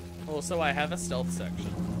 Also, I have a stealth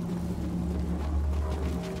section.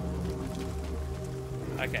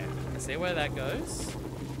 Okay, I see where that goes.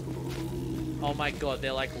 Oh my god,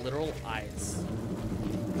 they're like literal eyes.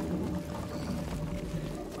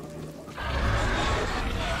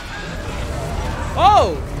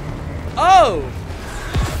 Oh! Oh!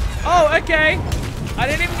 Oh, okay. I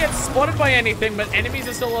didn't even get spotted by anything, but enemies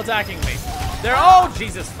are still attacking me. They're- oh,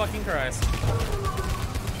 Jesus fucking Christ.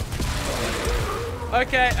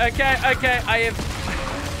 Okay, okay, okay. I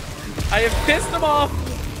have pissed them off.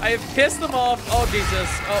 I have pissed them off. Oh, Jesus.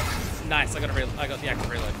 Oh, nice. I got the active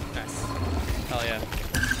reload. Nice. Hell yeah.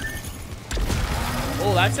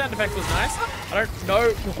 Oh, that sound effect was nice. I don't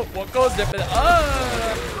know what caused it,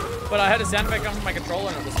 but I had a sound effect come from my controller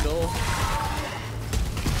and it was cool.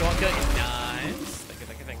 Go on, kill it. Nice. Thank you,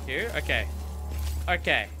 thank you, thank you. Okay.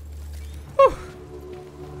 Okay. Whew.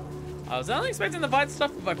 I was only expecting to fight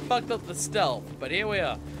stuff if I fucked up the stealth, but here we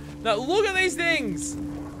are. Now, look at these things.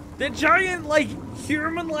 They're giant, like,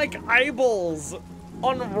 human-like eyeballs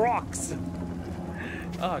on rocks.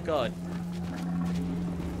 Oh, God.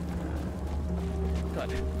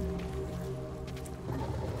 God.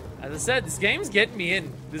 As I said, this game's getting me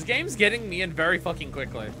in. This game's getting me in very fucking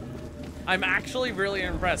quickly. I'm actually really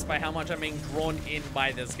impressed by how much I'm being drawn in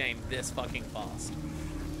by this game this fucking fast.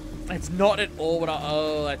 It's not at all what I...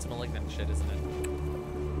 oh, that's malignant shit, isn't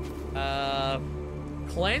it?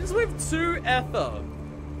 Cleanse with 2 ether.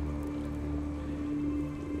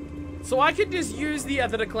 So I could just use the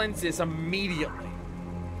ether to cleanse this immediately.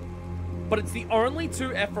 But it's the only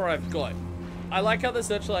 2 ether I've got. I like how the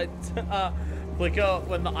searchlights flicker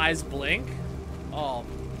when the eyes blink. Oh.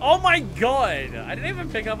 Oh my god! I didn't even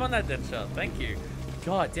pick up on that death shot. Thank you.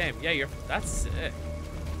 God damn. Yeah, that's sick.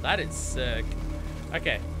 That is sick.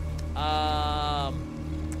 Okay.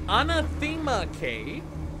 Anathema key.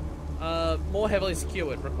 More heavily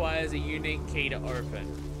secured. Requires a unique key to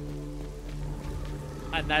open.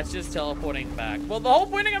 And that's just teleporting back. Well, the whole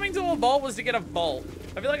point of coming to a vault was to get a vault.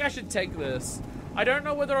 I feel like I should take this. I don't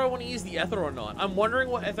know whether I want to use the ether or not. I'm wondering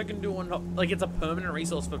what ether can do on, like, it's a permanent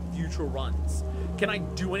resource for future runs. Can I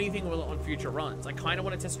do anything with it on future runs? I kind of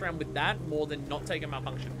want to test around with that more than not take a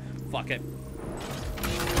malfunction. Fuck it.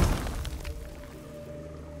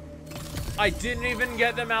 I didn't even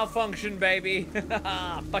get the malfunction, baby.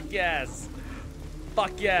 Fuck yes.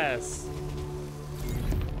 Fuck yes.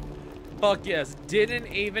 Fuck yes. Didn't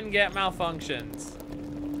even get malfunctions.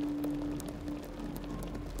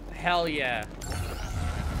 Hell yeah.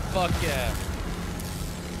 Fuck yeah.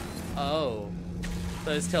 Oh.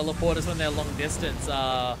 Those teleporters when they're long distance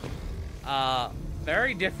are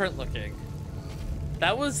very different looking.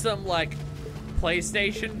 That was some like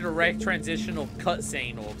PlayStation direct transitional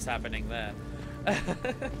cutscene orbs happening there.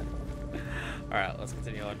 Alright, let's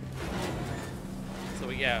continue on. So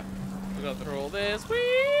we got through all this.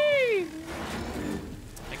 Whee!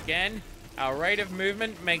 Again, our rate of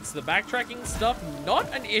movement makes the backtracking stuff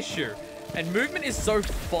not an issue. And movement is so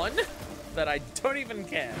fun that I don't even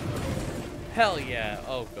care. Hell yeah.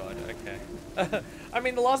 Oh god, okay. I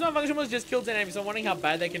mean, the last malfunction was just kill 10 enemies, so I'm wondering how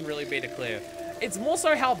bad they can really be to clear. It's more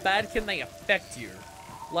so how bad can they affect you?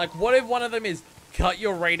 Like, what if one of them is cut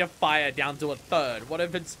your rate of fire down to 1/3? What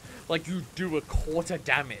if it's like you do 1/4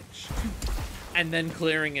 damage? And then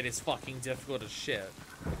clearing it is fucking difficult as shit.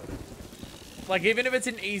 Like, even if it's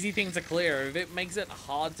an easy thing to clear, if it makes it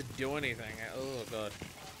hard to do anything, oh god.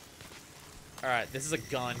 Alright, this is a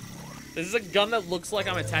gun. This is a gun that looks like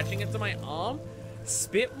I'm attaching it to my arm.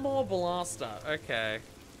 Spitmore Blaster. Okay.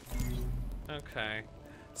 Okay.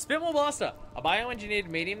 Spitmore Blaster. A bioengineered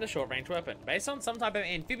medium to short range weapon. Based on some type of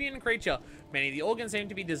amphibian creature, many of the organs seem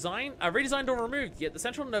to be redesigned or removed, yet the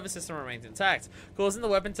central nervous system remains intact, causing the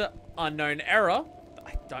weapon to unknown error.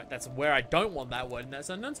 That's where I don't want that word in that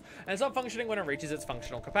sentence. And it's not functioning when it reaches its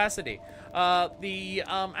functional capacity. The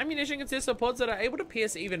ammunition consists of pods that are able to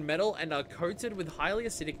pierce even metal and are coated with highly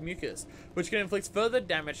acidic mucus, which can inflict further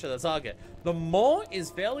damage to the target. The maw is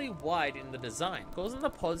fairly wide in the design, causing the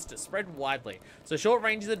pods to spread widely, so short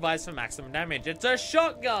range is advised for maximum damage. It's a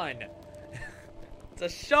shotgun! It's a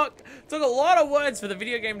shot. Took a lot of words for the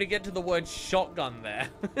video game to get to the word shotgun there.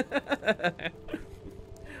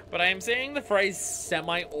 But I am saying the phrase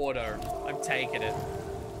semi-auto. I'm taking it.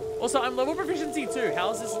 Also, I'm level proficiency 2.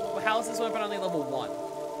 How is this weapon only level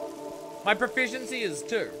 1? My proficiency is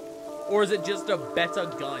 2. Or is it just a better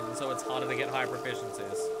gun, so it's harder to get higher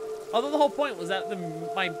proficiencies? Although the whole point was that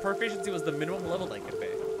my proficiency was the minimum level they could be.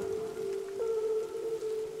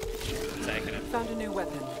 Taking it. Found a new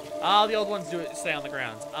weapon. Ah, the old ones do it, stay on the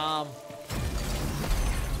ground. Oh.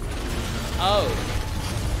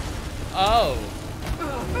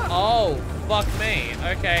 Oh, fuck me.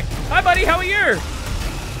 Okay. Hi, buddy. How are you?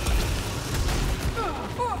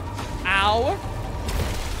 Ow.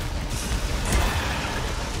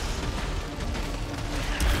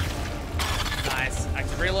 Nice.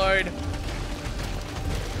 Active reload.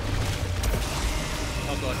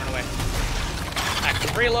 Oh, God. Run away.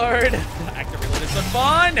 Active reload. Active reload is so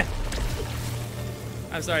fun.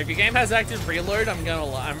 I'm sorry. If your game has active reload, I'm gonna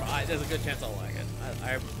lie. There's a good chance I'll like it.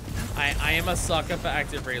 I am a sucker for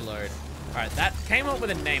active reload. Alright, that came up with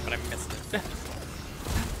a name, but I missed it.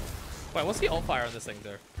 Wait, what's the alt fire on this thing,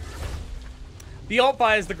 though? The alt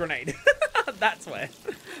fire is the grenade. That's where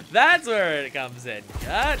it comes in.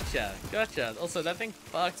 Gotcha, gotcha. Also, that thing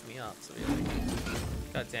fucked me up. So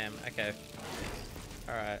God damn, okay.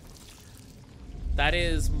 Alright. That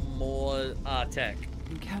is more tech.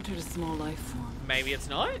 Encountered a small life form. Maybe it's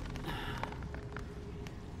not?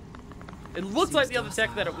 It looks like the other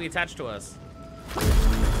tech that we attached to us.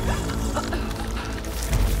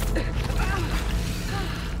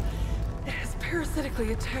 It is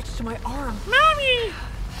parasitically attached to my arm. Mommy!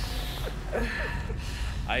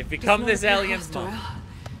 I've become this alien's mom.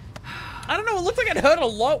 I don't know, it looked like it hurt a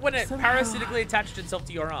lot when it parasitically attached itself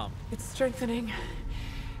to your arm. It's strengthening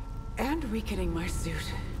and weakening my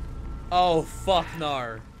suit. Oh, fuck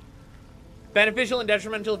no. Beneficial and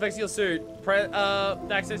detrimental effects of your suit.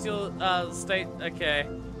 Access your state. Okay.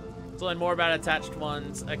 To learn more about attached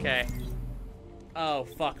ones. Okay. Oh,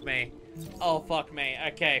 fuck me. Oh, fuck me.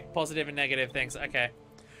 Okay. Positive and negative things. Okay.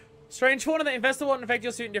 Strange fauna that infest the water and affect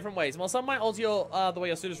your suit in different ways. While some might alter the way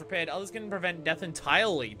your suit is repaired, others can prevent death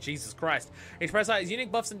entirely. Jesus Christ. Each parasite has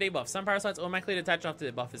unique buffs and debuffs. Some parasites automatically detach after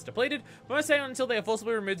their buff is depleted, but most stay on until they are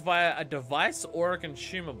forcibly removed via a device or a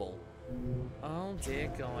consumable. Oh dear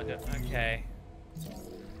God. Okay.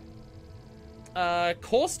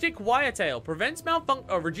 Caustic Wiretail prevents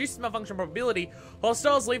reduces malfunction probability.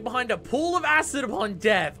 Hostiles leave behind a pool of acid upon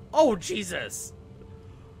death. Oh Jesus.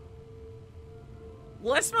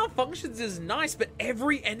 Less malfunctions is nice, but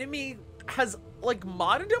every enemy has like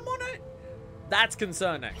martyrdom on it? That's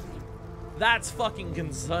concerning. That's fucking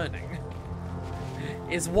concerning.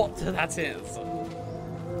 Is what that is.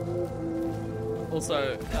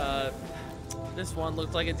 Also, this one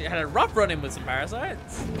looked like it had a rough run-in with some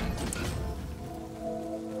parasites.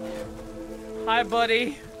 Hi,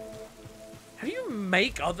 buddy. How do you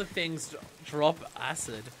make other things drop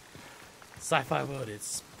acid? Sci-fi world is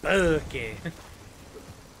spooky.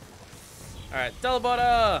 Alright,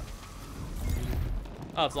 teleporter!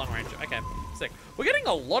 Oh, it's long range. Okay, sick. We're getting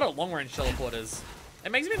a lot of long-range teleporters.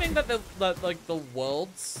 It makes me think that the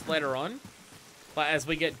worlds later on, but as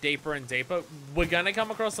we get deeper and deeper, we're gonna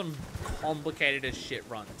come across some complicated as shit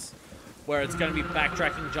runs. Where it's gonna be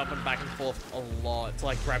backtracking, jumping back and forth a lot to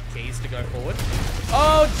like grab keys to go forward.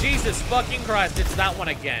 Oh, Jesus fucking Christ, it's that one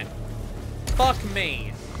again. Fuck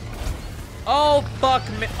me. Oh, fuck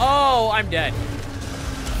me. Oh, I'm dead.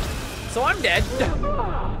 So I'm dead.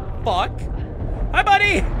 Fuck. Hi,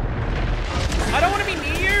 buddy. I don't want to be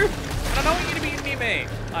near you, and I don't want you to be near me.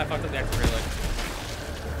 Oh, I fucked up the extra reload.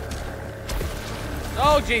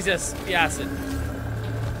 Oh, Jesus. The acid.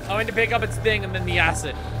 I went to pick up its thing and then the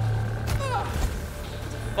acid.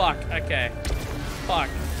 Fuck. Okay. Fuck.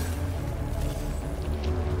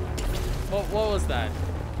 What was that?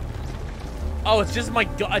 Oh, it's just my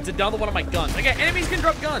gun. It's another one of my guns. Okay, enemies can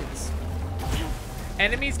drop guns.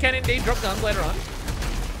 Enemies can indeed drop guns later on.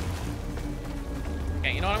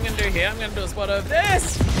 Okay, you know what I'm gonna do here? I'm gonna do a spot of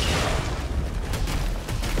this.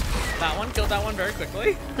 That one killed that one very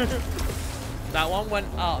quickly. That one went.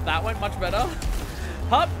 That went much better.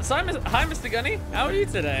 Hi, Mr. Gunny. How are you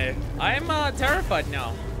today? I am terrified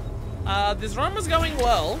now. This run was going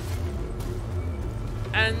well,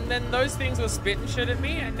 and then those things were spitting shit at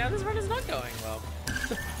me, and now this run is not going well.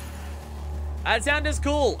 That sound is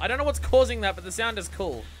cool. I don't know what's causing that, but the sound is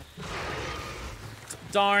cool.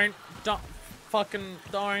 Don't.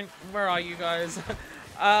 Where are you guys?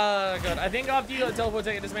 God. I think after you got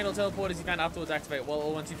teleported, it dismantled teleporters you found afterwards activate. Well,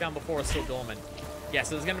 or once you found before are still dormant. Yeah,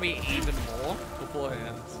 so there's gonna be even more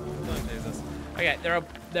beforehand. Oh, Jesus. Okay, there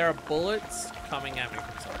are bullets coming at me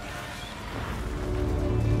from somewhere.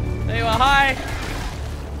 There you are. Hi.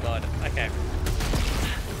 God. Okay.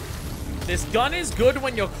 This gun is good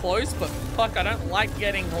when you're close, but fuck, I don't like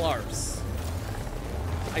getting close.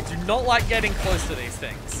 I do not like getting close to these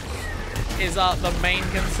things. Is the main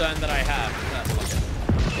concern that I have.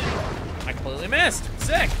 I completely missed.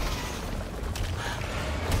 Sick.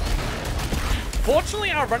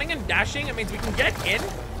 Fortunately, our running and dashing, it means we can get in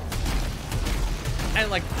and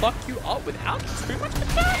like fuck you up without too much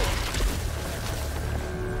concern.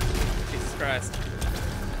 Jesus Christ.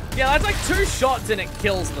 Yeah, that's like 2 shots and it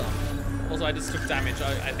kills them. Also, I just took damage.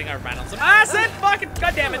 I think I ran on some acid. Fuck it.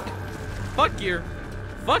 God damn it. Fuck you.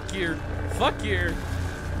 Fuck you. Fuck you.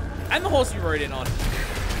 And the horse you rode in on.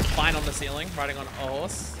 Fine on the ceiling, riding on a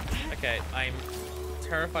horse. Okay, I'm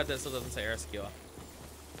terrified that still doesn't say air secure.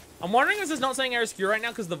 I'm wondering if this is not saying air secure right now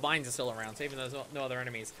because the vines are still around, so even though there's no other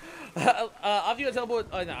enemies. After you teleport,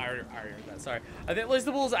 oh no, I already read that, sorry. I think at least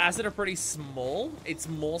the balls of acid are pretty small. It's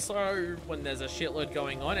more so when there's a shitload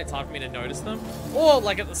going on, it's hard for me to notice them. Or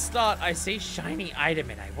like at the start, I see shiny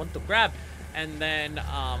item and I want to grab. And then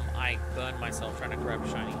I burn myself trying to grab a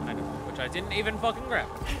shiny item, which I didn't even fucking grab.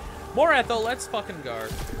 More Ethel, let's fucking go.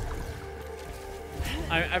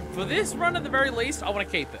 For this run at the very least, I want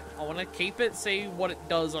to keep it. I want to keep it, see what it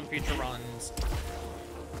does on future runs.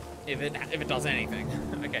 If it does anything.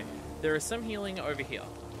 Okay, there is some healing over here.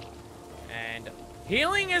 And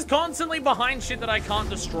healing is constantly behind shit that I can't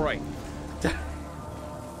destroy.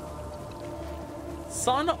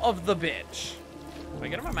 Son of the bitch. Let me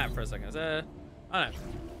get on my map for a second. Oh no.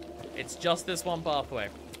 It's just this one pathway.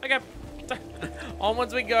 Okay.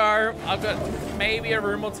 Onwards we go. I've got maybe a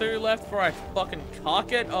room or 2 left before I fucking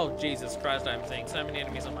cock it. Oh, Jesus Christ, I'm seeing so many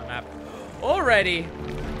enemies on my map already.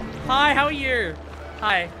 Hi, how are you?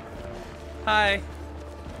 Hi. Hi.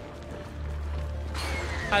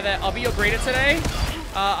 Hi there. I'll be your greeter today.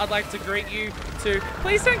 I'd like to greet you too.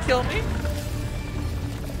 Please don't kill me.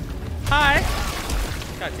 Hi.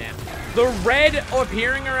 God damn. The red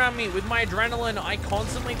appearing around me with my adrenaline, I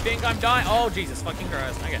constantly think I'm dying. Oh, Jesus fucking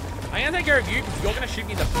Christ. Okay. I'm gonna take care of you because you're gonna shoot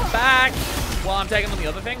me in the back while I'm taking on the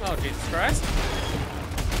other thing. Oh, Jesus Christ.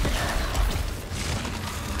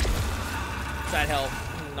 Is that health?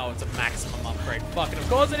 No, it's a maximum upgrade. Fucking, of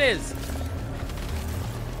course it is.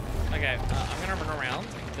 Okay, I'm gonna run around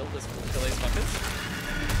and kill these fuckers.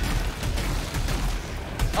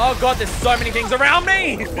 Oh God, there's so many things around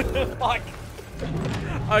me. Fuck.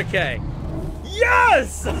 Okay.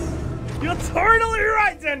 Yes! You're totally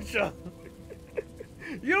right, Densha.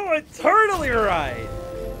 You were totally right.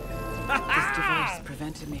 This device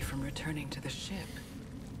prevented me from returning to the ship.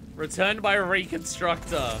 Returned by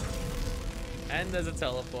Reconstructor. And there's a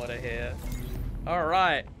teleporter here. All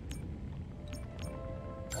right.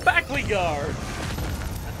 Back we go.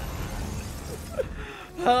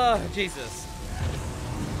 Oh, Jesus.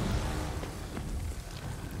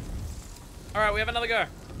 All right, we have another go.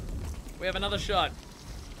 We have another shot.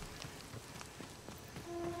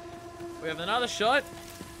 We have another shot.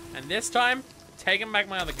 And this time, taking back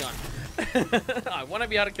my other gun. I want to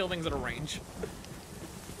be able to kill things at a range.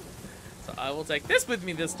 So I will take this with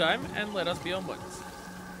me this time and let us be onwards.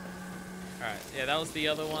 Alright, yeah, that was the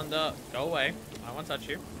other one. Go away. I won't touch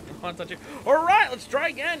you. I won't touch you. Alright, let's try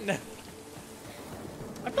again.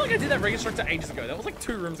 I feel like I did that reconstructor ages ago. That was like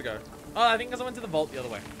 2 rooms ago. Oh, I think because I went to the vault the other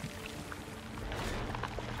way.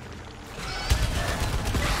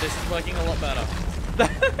 This is working a lot better.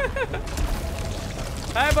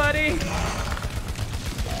 Hi, buddy.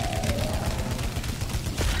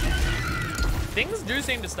 Things do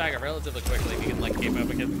seem to stagger relatively quickly if you can like keep up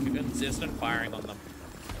with consistent firing on them.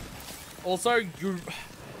 Also,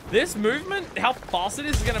 this movement, how fast it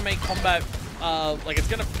is gonna make combat, like it's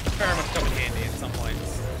gonna very much come in handy at some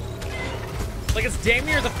points. Like it's damn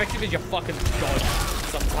near as effective as your fucking dodge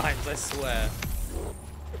sometimes, I swear.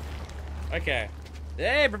 Okay.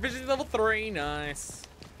 Hey, proficiency level 3, nice.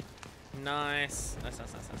 Nice. Nice.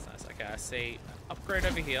 Okay, I see an upgrade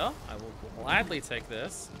over here. I will gladly take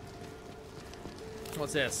this.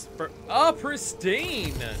 What's this? Oh,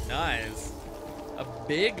 pristine! Nice. A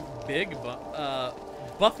big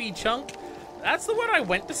buffy chunk. That's the word I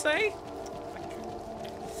went to say.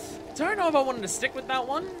 Don't know if I wanted to stick with that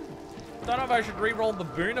one. Don't know if I should re-roll the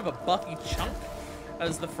boon of a buffy chunk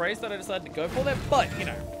as the phrase that I decided to go for there, but, you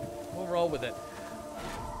know, we'll roll with it.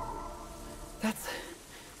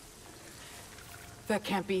 That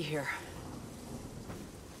can't be here.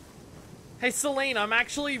 Hey, Celine, I'm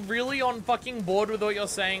actually really on fucking board with what you're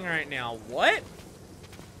saying right now. What?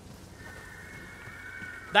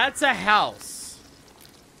 That's a house.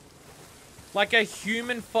 Like a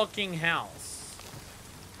human fucking house.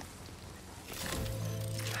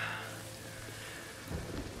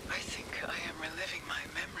 I think I am reliving my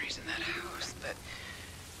memories in that house, but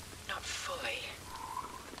not fully.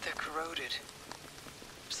 They're corroded.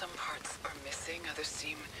 Some parts are missing, others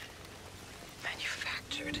seem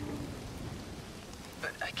manufactured.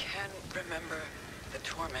 But I can remember the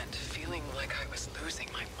torment, feeling like I was losing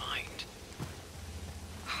my mind.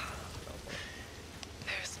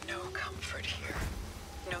 There's no comfort here,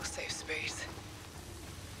 no safe space.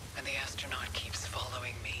 And the astronaut keeps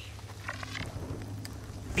following me.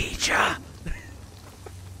 Feature!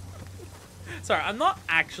 Sorry, I'm not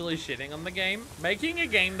actually shitting on the game. Making a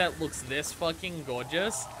game that looks this fucking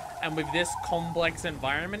gorgeous and with this complex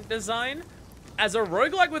environment design as a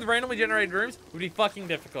roguelike with randomly generated rooms would be fucking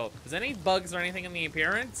difficult. If there's any bugs or anything in the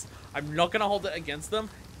appearance, I'm not gonna hold it against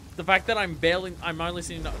them. The fact that I'm only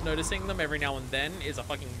noticing them every now and then is a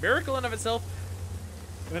fucking miracle in of itself.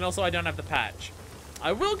 And also I don't have the patch.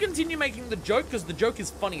 I will continue making the joke because the joke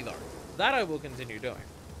is funny though. That I will continue doing.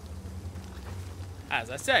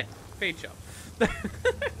 As I said, feature.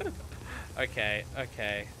 Okay.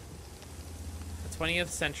 The 20th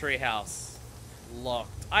century house.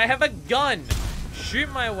 Locked. I have a gun! Shoot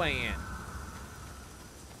my way in.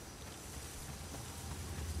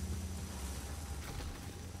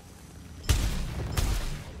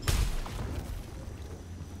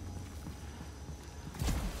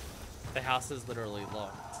 The house is literally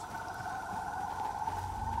locked.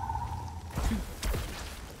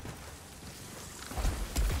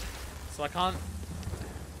 So I can't...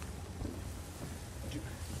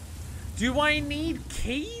 Do I need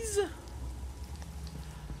keys?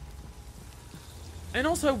 And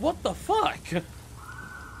also, what the fuck?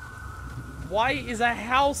 Why is a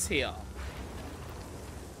house here?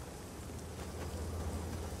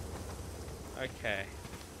 Okay.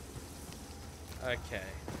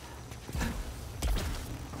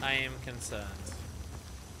 I am concerned.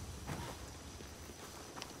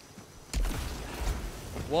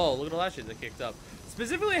 Whoa, look at all that shit that kicked up.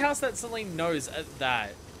 Specifically a house that Celine knows at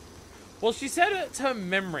that. Well, she said it's her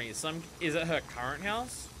memories. So is it her current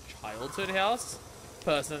house? Childhood house?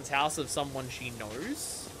 Person's house of someone she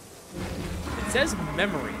knows? It says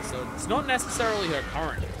memory, so it's not necessarily her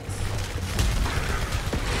current house.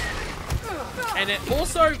 And it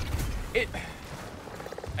also... Okay,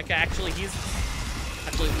 actually, leave.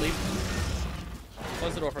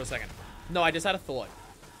 Close the door for a second. No, I just had a thought.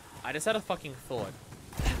 I just had a fucking thought.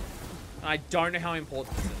 And I don't know how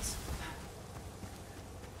important this is.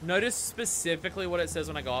 Notice specifically what it says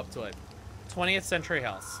when I go up to it. 20th century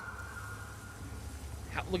house.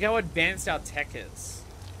 Look how advanced our tech is.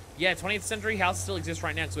 Yeah, 20th century house still exists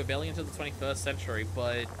right now because we're barely into the 21st century,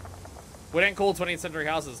 but we don't call 20th century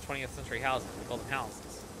houses 20th century houses. We call them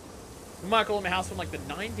houses. We might call them a house from like the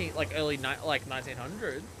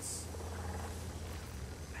 1900s.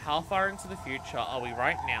 How far into the future are we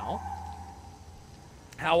right now?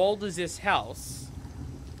 How old is this house?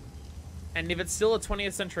 And if it's still a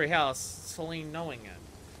 20th century house, Celine knowing it.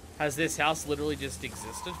 Has this house literally just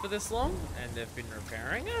existed for this long and they've been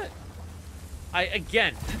repairing it?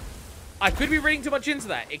 Again, I could be reading too much into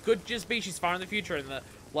that. It could just be she's far in the future and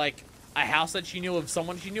like a house that she knew of,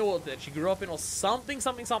 someone she knew of that she grew up in, or something,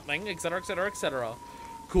 etc, etc, etc.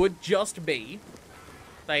 Could just be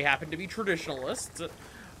they happen to be traditionalists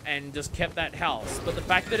and just kept that house. But the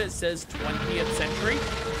fact that it says 20th century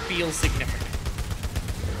feels significant.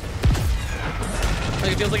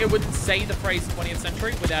 Like, it feels like it wouldn't say the phrase 20th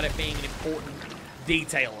century without it being an important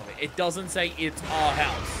detail of it. It doesn't say it's our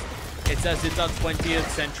house. It says it's a 20th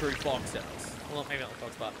century fox house. Well, maybe not the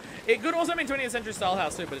fox, but it could also mean 20th century style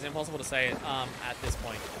house too, but it's impossible to say it at this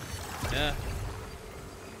point. Yeah.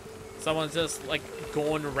 Someone's just like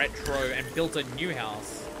gone retro and built a new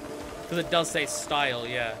house. Because it does say style,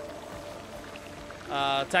 yeah.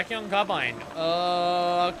 Tachyon Carbine.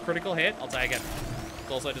 Critical hit? I'll take it.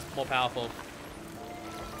 It's also just more powerful.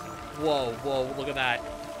 Whoa, whoa, look at that.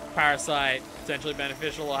 Parasite, potentially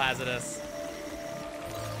beneficial or hazardous.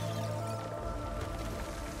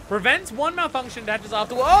 Prevents one malfunction, damages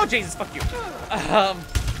after. Oh, Jesus, fuck you. I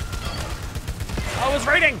was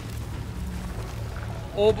reading.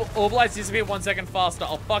 Orb lights disappear 1 second faster.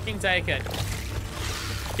 I'll fucking take it.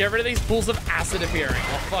 Get rid of these pools of acid appearing.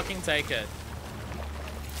 I'll fucking take it.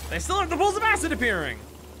 They still have the pools of acid appearing.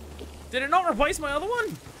 Did it not replace my other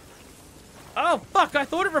one? Oh, fuck, I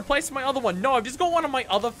thought it replaced my other one. No, I've just got one on my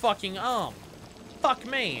other fucking arm. Fuck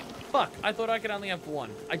me. Fuck, I thought I could only have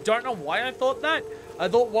one. I don't know why I thought that. I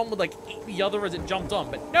thought one would, like, eat the other as it jumped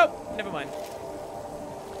on, but nope, never mind.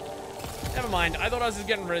 Never mind, I thought I was just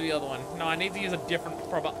getting rid of the other one. No, I need to use a different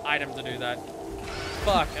proper item to do that.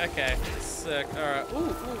 Fuck, okay. Sick, alright.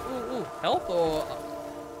 Ooh. Health or...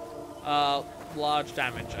 large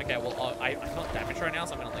damage. Okay, well, I can't damage right now,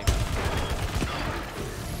 so I'm gonna leave it.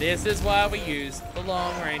 This is why we use the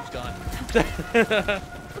long-range gun.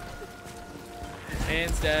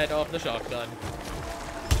 Instead of the shotgun.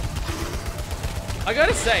 I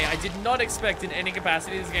gotta say, I did not expect in any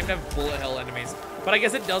capacity this game to have bullet hell enemies. But I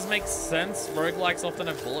guess it does make sense. Roguelikes often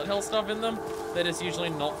have bullet hell stuff in them that is usually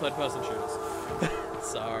not third-person shooters.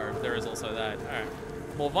 So, there is also that. Alright.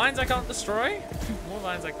 More vines I can't destroy. More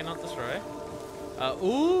vines I cannot destroy.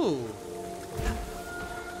 Ooh.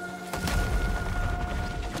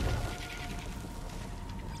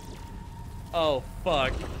 Oh,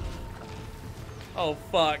 fuck. Oh,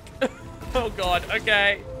 fuck. Oh, God.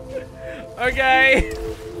 Okay. Okay.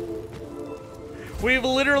 We've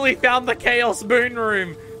literally found the Chaos Boon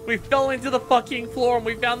Room. We fell into the fucking floor and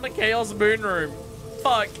we found the Chaos Boon Room.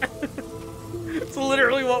 Fuck. It's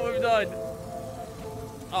literally what we've done.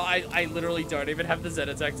 Oh, I literally don't even have the Z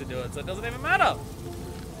attack to do it, so it doesn't even matter.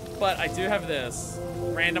 But I do have this.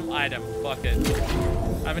 Random item. Fuck it.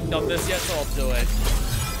 I haven't done this yet, so I'll do it.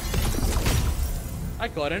 I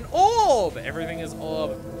got an orb. Everything is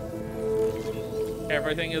orb.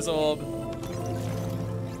 Everything is orb.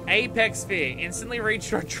 Apex Sphere. Instantly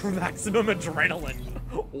recharge maximum adrenaline.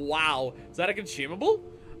 Wow. Is that a consumable?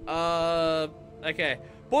 Okay.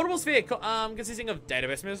 Portable sphere, consisting of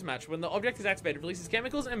database mismatch. When the object is activated, releases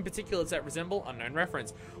chemicals and particulates that resemble unknown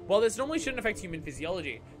reference. While this normally shouldn't affect human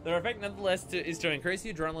physiology, their effect nonetheless is to increase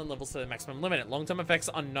the adrenaline levels to the maximum limit. Long-term effects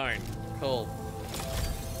unknown. Cool.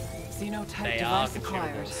 Xenotype They are device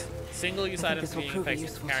acquired. consumables. Single-use items being prove a infected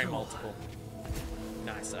useful carry tool. multiple.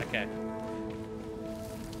 Nice, okay.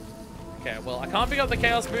 Okay, well, I can't pick up the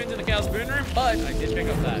Chaos Boons in the Chaos Boon Room, but I did pick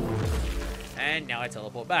up that. And now I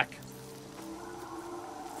teleport back.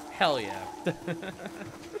 Hell yeah.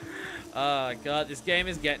 Oh god, this game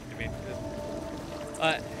is getting to me.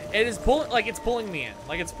 It is it's pulling me in.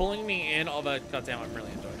 Like, it's pulling me in, although, goddamn, I'm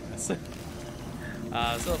really enjoying this.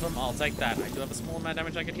 So I'll take that. I do have a small amount of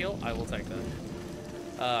damage I could heal. I will take that.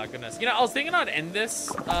 Goodness. You know, I was thinking I'd end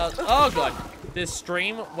this, oh god, this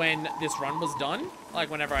stream when this run was done. Like,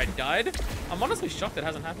 whenever I died. I'm honestly shocked it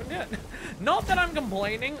hasn't happened yet. Not that I'm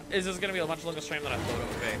complaining. It's just going to be a much longer stream than I thought it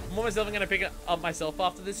would be. I'm almost definitely going to pick it up myself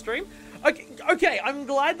after this stream. Okay, I'm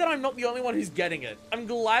glad that I'm not the only one who's getting it. I'm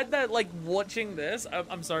glad that, like, watching this...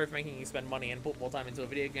 I'm sorry for making you spend money and put more time into a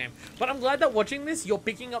video game. But I'm glad that watching this, you're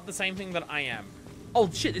picking up the same thing that I am. Oh,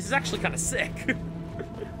 shit, this is actually kind of sick.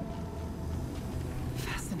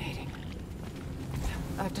 Fascinating.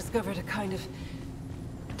 I've discovered a kind of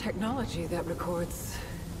technology that records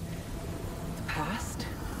the past,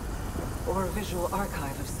 or a visual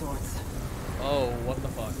archive of sorts. Oh, what the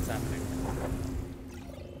fuck is happening?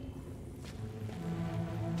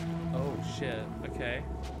 Oh, shit. Okay.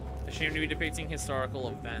 Assumed to be depicting historical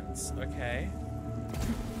events. Okay.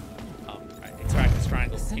 Oh, right. Interact with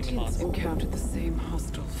triangles. Kingdom Hearts. Sentients encountered the same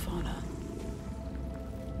hostile fauna.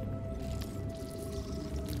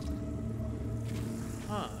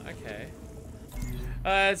 Huh, okay.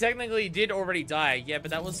 Technically, you did already die. Yeah, but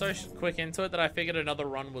that was so quick into it that I figured another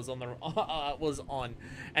run was on the was on,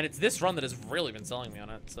 and it's this run that has really been selling me on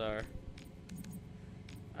it. So,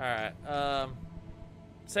 all right.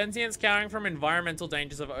 Sentience cowering from environmental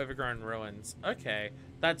dangers of overgrown ruins. Okay,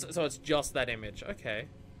 so it's just that image. Okay.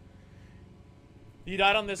 You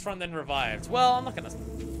died on this run, then revived. Well, I'm not gonna.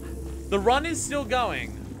 The run is still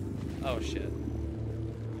going. Oh shit.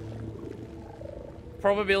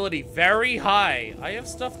 Probability very high. I have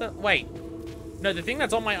stuff that... Wait. No, the thing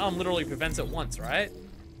that's on my arm literally prevents it once, right?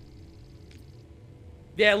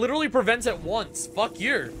 Yeah, it literally prevents it once. Fuck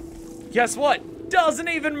you. Guess what? Doesn't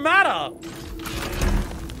even matter.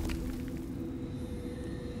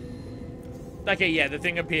 Okay, yeah, the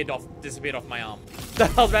thing disappeared off my arm. I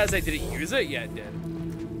was about to say, did it use it? Yeah, it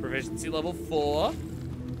did. Proficiency level 4.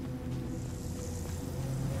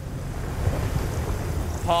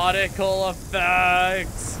 Particle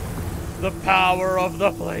effects. The power of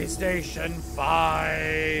the PlayStation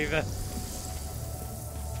 5.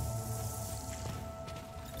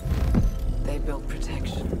 They built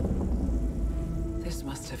protection. This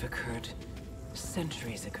must have occurred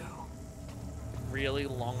centuries ago. Really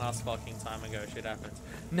long ass fucking time ago shit happens.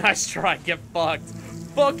 Nice try, get fucked.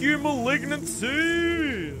 Fuck you,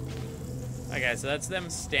 malignancy. Okay, so that's them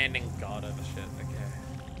standing guard over shit. Okay.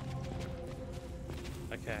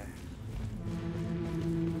 Okay.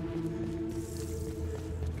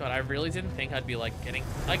 God, I really didn't think I'd be like getting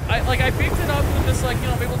I picked it up with just like, you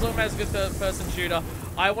know, people talking about it's a good third-person shooter.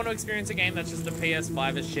 I want to experience a game that's just a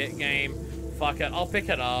PS5 as shit game. Fuck it, I'll pick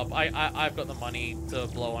it up. I've got the money to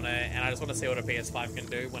blow on it, and I just want to see what a PS5 can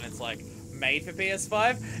do when it's like made for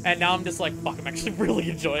PS5. And now I'm just like, fuck, I'm actually really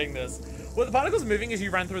enjoying this. Well, the particles moving as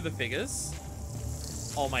you run through the figures.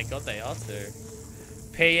 Oh my god, they are too.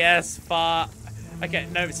 PS5. Okay,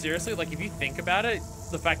 no, seriously, like if you think about it,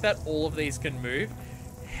 the fact that all of these can move,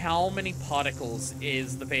 how many particles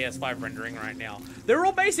is the PS5 rendering right now? They're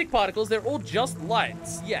all basic particles, they're all just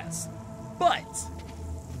lights, yes. But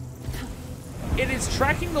it is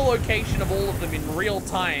tracking the location of all of them in real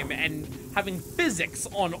time and having physics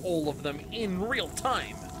on all of them in real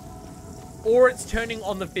time. Or it's turning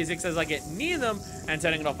on the physics as I get near them and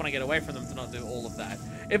turning it off when I get away from them to not do all of that.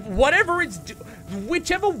 If whatever it's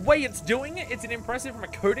whichever way it's doing it, it's an impressive from a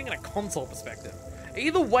coding and a console perspective.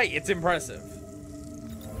 Either way, it's impressive.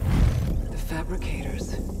 The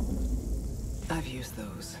fabricators. I've used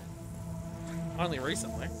those. Only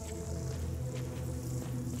recently.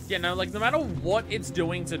 Yeah, no, like no matter what it's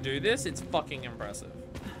doing to do this, it's fucking impressive.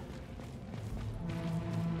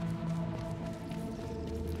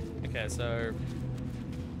 Okay, so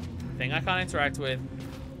thing I can't interact with.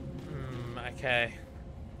 Okay.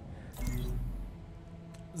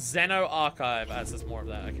 Xeno Archive. There's more of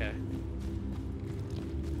that. Okay.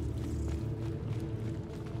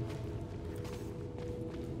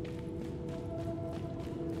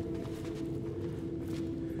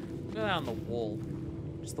 Look at that on the wall.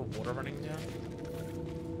 Just the water running down.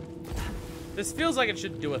 This feels like it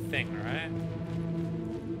should do a thing, right?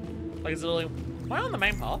 Like it's literally. Am I on the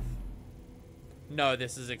main path? No,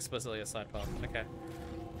 this is explicitly a side path. Okay.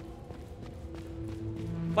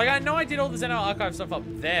 Like, I know I did all the Xeno Archive stuff up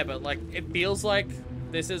there, but, like, it feels like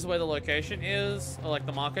this is where the location is, or, like,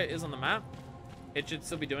 the marker is on the map. It should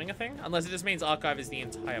still be doing a thing, unless it just means Archive is the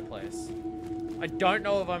entire place. I don't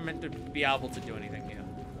know if I'm meant to be able to do anything here.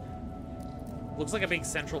 Looks like a big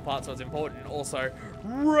central part, so it's important. Also,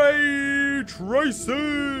 ray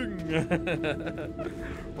tracing!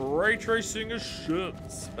 Ray tracing is shit.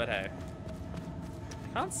 But hey.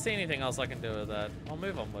 Can't see anything else I can do with that. I'll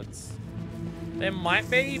move onwards. There might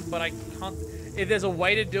be, but I can't. If there's a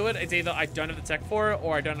way to do it, it's either I don't have the tech for it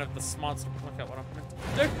or I don't have the smarts to work out what I'm meant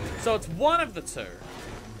to do. So it's one of the two.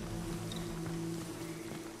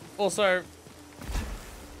 Also,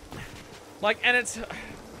 like, and it's.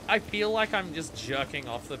 I feel like I'm just jerking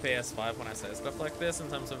off the PS5 when I say stuff like this in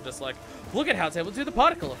terms of just like, look at how it's able to do the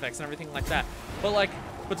particle effects and everything like that. But like,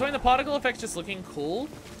 between the particle effects just looking cool,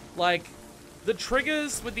 like, the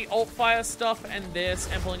triggers with the alt fire stuff and this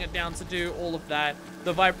and pulling it down to do all of that.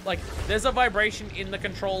 The like there's a vibration in the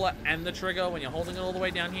controller and the trigger when you're holding it all the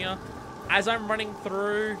way down here. As I'm running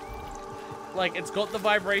through, like it's got the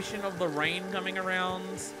vibration of the rain coming around.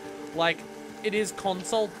 Like it is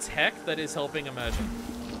console tech that is helping immersion.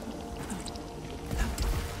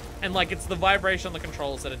 And like it's the vibration on the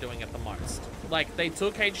controls that are doing it the most. Like they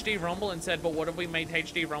took HD Rumble and said, but what if we made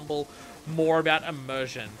HD Rumble more about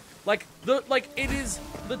immersion? Like it is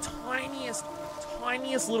the tiniest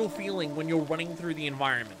little feeling when you're running through the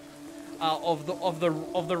environment of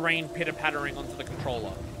the rain pitter-pattering onto the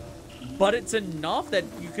controller. But it's enough that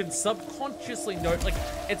you can subconsciously note, like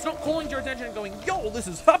it's not calling to your attention and going, yo, this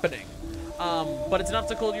is happening. But it's enough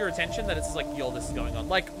to call to your attention that it's just like, yo, this is going on.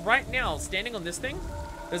 Like right now, standing on this thing,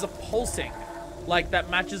 there's a pulsing, like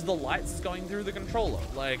that matches the lights going through the controller.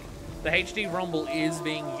 Like the HD Rumble is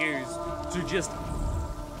being used to just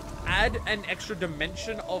add an extra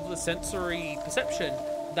dimension of the sensory perception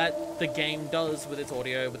that the game does with its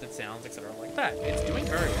audio, with its sounds, etc. like that. It's doing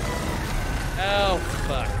very well. Oh,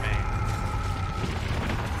 fuck, man.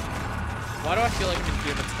 Why do I feel like I'm in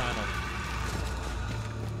Doom Eternal?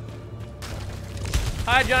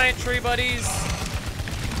 Hi, giant tree buddies.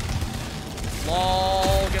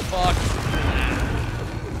 Lol, get fucked.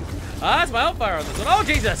 Ah, that's my Hellfire on this one. Oh,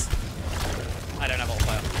 Jesus! I don't have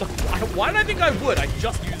Hellfire. Why did I think I would? I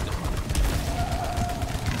just used it.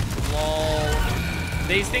 Lol.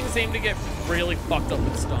 These things seem to get really fucked up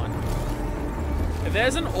with stun. If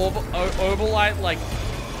there's an overlight, like,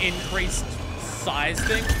 increased size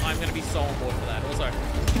thing, I'm gonna be so on board for that. Also,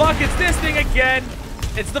 fuck, it's this thing again!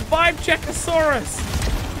 It's the Vibe Checkosaurus!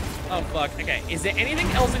 Oh, fuck. Okay, is there anything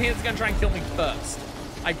else in here that's gonna try and kill me first?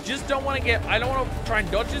 I just don't want to get... I don't want to try and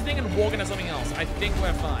dodge this thing and walk into something else. I think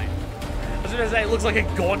we're fine. I was gonna say, it looks like a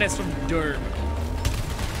goddess from Doom.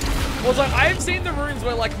 Was like, I have seen the rooms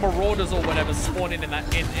where like marauders or whatever spawn in that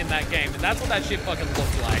game, and that's what that shit fucking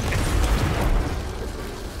looks like.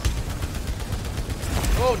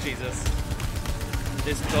 Oh Jesus.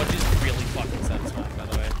 This dodge is really fucking satisfying, by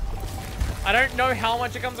the way. I don't know how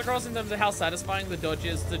much it comes across in terms of how satisfying the dodge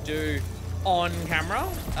is to do on camera.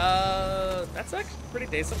 That's like a pretty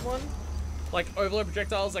decent one. Like overload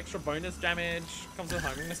projectiles, extra bonus damage, comes with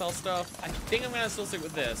homing missile stuff. I think I'm gonna still stick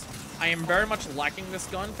with this. I am very much liking this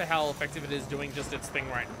gun for how effective it is doing just its thing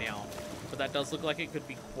right now. But that does look like it could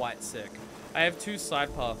be quite sick. I have 2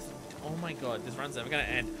 side paths. Oh my god, this run's never gonna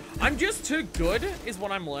end. I'm just too good, is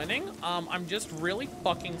what I'm learning. I'm just really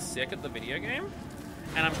fucking sick at the video game.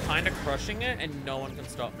 And I'm kind of crushing it, and no one can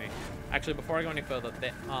stop me. Actually, before I go any further,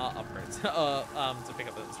 there are upgrades to pick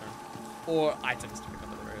up at this room. Or items to pick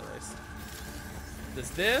up at the very least. There's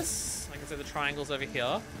this. I can see the triangles over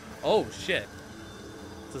here. Oh, shit.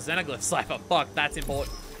 It's a Xenoglyph Slifer. Fuck, that's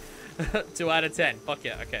important. 2 out of 10. Fuck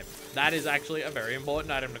yeah, okay. That is actually a very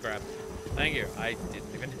important item to grab. Thank you. I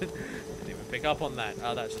didn't even pick up on that.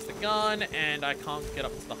 That's just a gun, and I can't get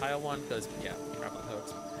up to the higher one because, yeah, crap on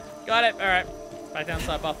hooks. Got it. All right. Back down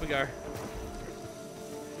side path we go.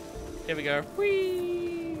 Here we go.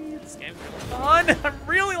 Whee! This game's fun. I'm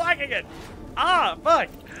really liking it. Ah, fuck.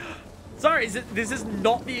 Sorry, this is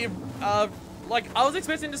not the like I was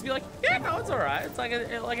expecting to just be like, yeah, no, it's alright. It's like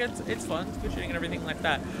it's fun, it's good shooting and everything like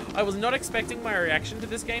that. I was not expecting my reaction to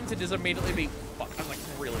this game to just immediately be, fuck, I'm like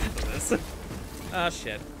really into this. Ah,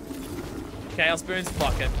 shit. Chaos Boons,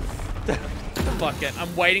 fuck it. Fuck it.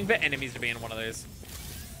 I'm waiting for enemies to be in one of those.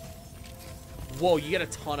 Whoa, you get a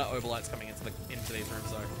ton of overlights coming into these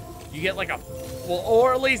rooms though. You get like a, well,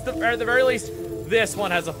 or at least at the very least, this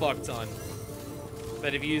one has a fuck ton.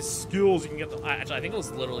 But if you use skills, you can get the. Actually, I think it was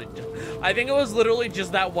literally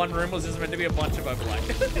just that one room was just meant to be a bunch of overlight.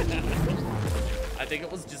 I think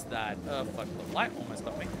it was just that. Fuck, the light almost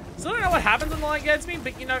got me. So I don't know what happens when the light gets me,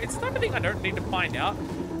 but you know, it's the type of thing I don't need to find out.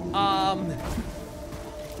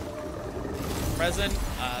 Present.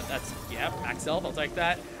 That's yeah, max health. I'll take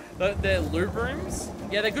that. The loot rooms,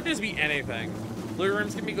 yeah, they could just be anything. Loot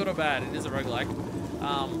rooms can be good or bad. It is a roguelike.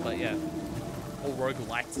 But yeah, or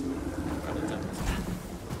roguelite.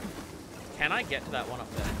 Can I get to that one up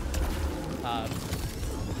there?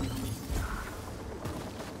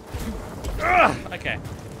 Okay.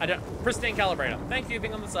 I don't. Pristine calibrator. Thank you,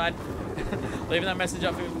 thing on the side. Leaving that message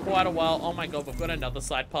up for quite a while. Oh my god, we've got another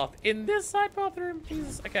side path in this side path room.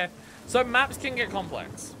 Jesus. Okay. So maps can get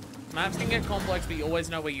complex. Maps can get complex, but you always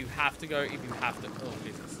know where you have to go if you have to. Oh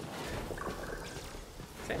Jesus. Is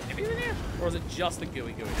there enemies in here, or is it just the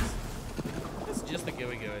gooey gooeys? It's just the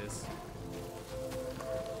gooey gooeys.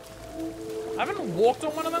 I haven't walked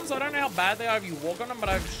on one of them, so I don't know how bad they are if you walk on them, but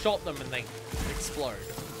I've shot them and they explode.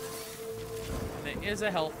 And there is a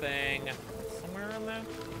health thing somewhere around there.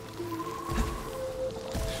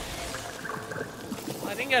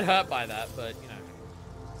 I didn't get hurt by that, but you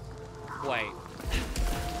know. Wait.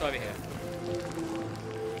 Go over here.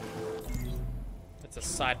 It's a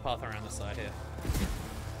side path around the side here.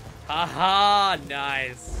 Haha,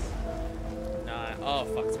 nice. Nice. Oh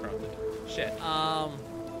fuck, it's probably shit. Oh,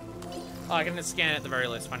 I can just scan it at the very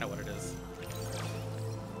least, find out what it is.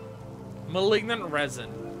 Malignant resin.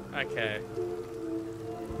 Okay.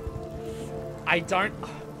 I don't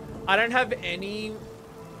have any,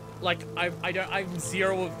 like, I'm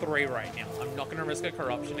 0 of 3 right now. I'm not gonna risk a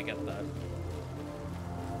corruption to get that.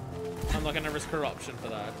 I'm not gonna risk corruption for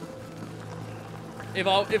that. If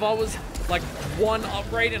I was like 1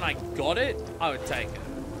 upgrade and I got it, I would take it.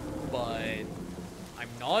 But I'm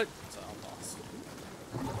not, so I'm lost.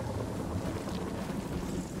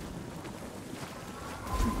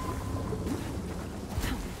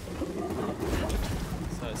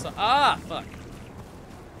 Fuck.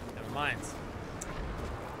 Never mind.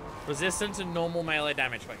 Resistant to normal melee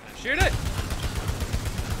damage, but can I shoot it?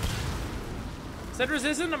 Said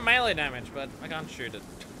resistant to melee damage, but I can't shoot it.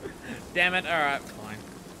 Damn it. Alright, fine.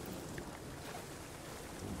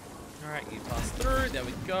 Alright, you pass through. There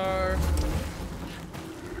we go.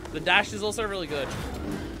 The dash is also really good.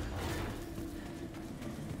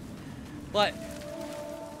 But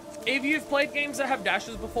if you've played games that have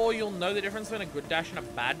dashes before, you'll know the difference between a good dash and a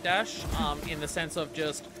bad dash. In the sense of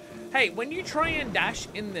just, hey, when you try and dash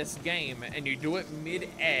in this game and you do it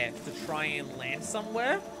mid-air to try and land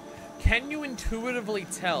somewhere, can you intuitively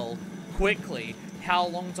tell quickly how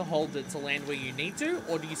long to hold it to land where you need to?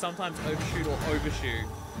 Or do you sometimes overshoot or overshoot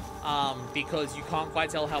because you can't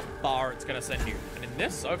quite tell how far it's going to send you? And in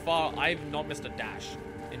this, so far, I've not missed a dash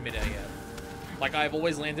in mid-air yet. Like, I've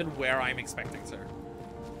always landed where I'm expecting to.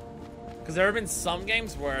 Because there have been some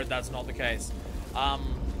games where that's not the case.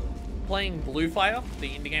 playing Blue Fire, the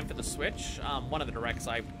indie game for the Switch. One of the directs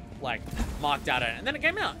I like marked out it, and then it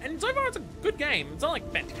came out, and so far it's a good game. It's not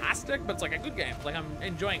like fantastic, but it's like a good game. Like, I'm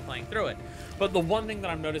enjoying playing through it. But the one thing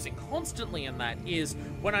that I'm noticing constantly in that is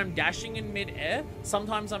when I'm dashing in mid-air,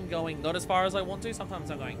 sometimes I'm going not as far as I want to,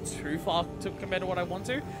 sometimes I'm going too far compared to what I want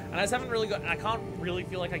to, and I just haven't really got, I can't really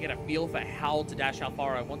feel like I get a feel for how to dash how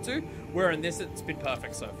far I want to, where in this it's been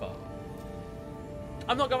perfect so far.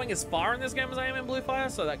 I'm not going as far in this game as I am in Blue Fire,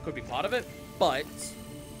 so that could be part of it, but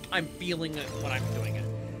I'm feeling it when I'm doing it.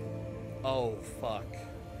 Oh, fuck.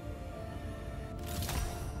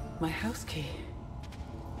 My house key.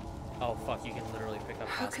 Oh, fuck, you can literally pick up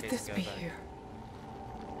How house could keys this to go be back. here?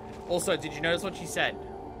 Also, did you notice what she said?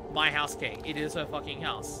 My house key. It is her fucking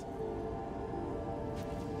house.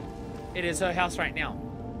 It is her house right now.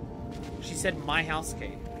 She said my house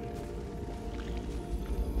key.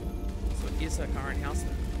 So it is her current house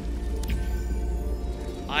then.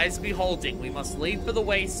 Eyes beholding, we must leave for the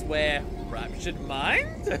waste where raptured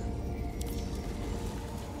mind?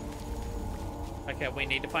 Okay, we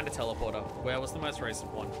need to find a teleporter. Where was the most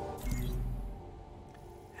recent one?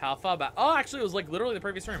 How far back? Oh, actually, it was like literally the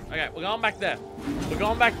previous room. Okay, we're going back there. We're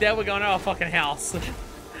going back there. We're going to our fucking house.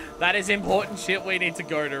 That is important shit we need to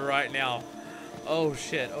go to right now. Oh,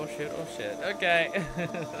 shit. Oh, shit. Oh, shit. Okay.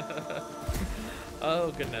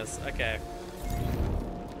 Oh, goodness. Okay.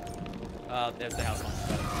 There's the house.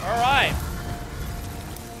 All right.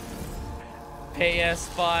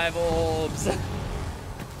 PS5 orbs.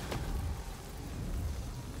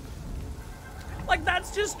 Like,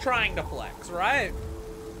 that's just trying to flex, right?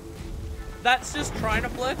 That's just trying to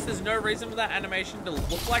flex. There's no reason for that animation to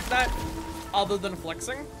look like that other than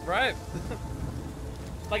flexing, right?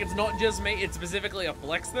 Like, it's not just me, it's specifically a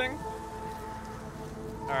flex thing.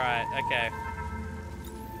 Alright, okay.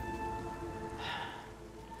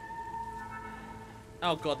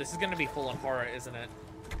 Oh god, this is gonna be full on horror, isn't it?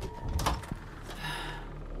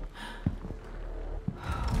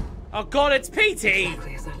 Oh god, it's PT!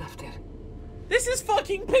 Exactly as I left it. This is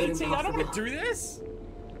fucking PT! I don't want Impossible. to do this!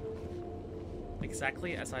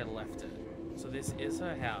 Exactly as I left it. So this is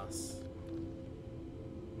her house.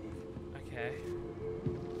 Okay.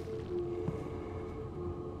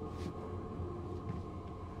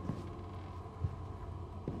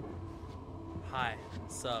 Hi,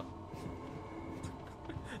 sup?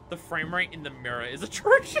 The frame rate in the mirror is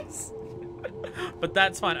atrocious. But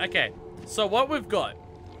that's fine. Okay, so what we've got.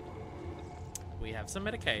 We have some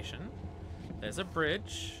medication. There's a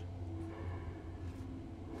bridge.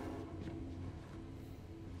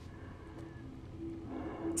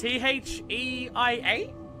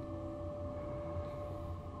 Theia?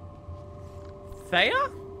 Thea?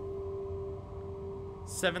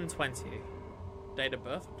 720. Date of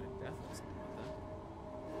birth, date of death, or something like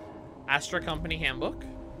that. Astra Company Handbook.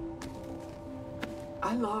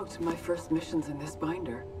 I logged my first missions in this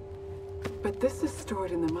binder, but this is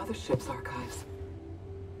stored in the mothership's archives.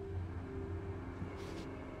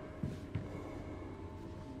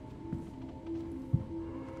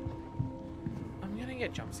 I'm gonna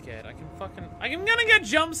get jump scared. I'm gonna get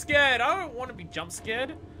jump scared. I don't want to be jump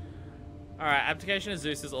scared. Alright, Abdication of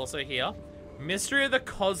Zeus is also here. Mystery of the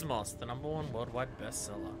Cosmos, the #1 worldwide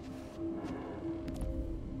bestseller.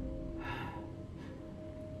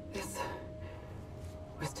 This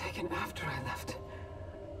was taken after I left.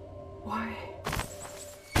 Why?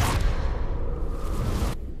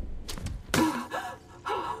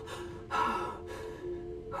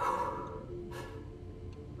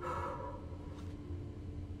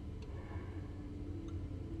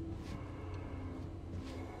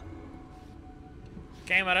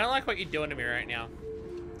 Game, I don't like what you're doing to me right now.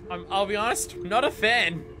 I'll be honest, not a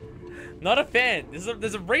fan. Not a fan.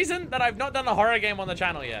 There's a reason that I've not done a horror game on the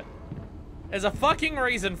channel yet. There's a fucking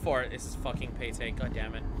reason for it. This is fucking PT. God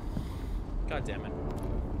damn it. God damn it.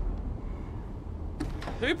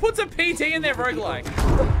 Who puts a PT in their roguelike?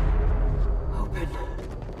 Open.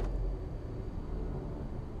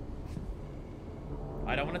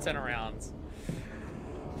 I don't want to turn around.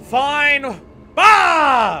 Fine.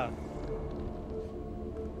 Bah!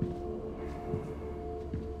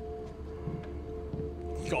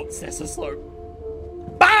 God, that's so slow.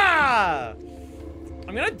 Bah!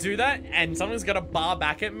 I'm gonna do that, and someone's gonna bar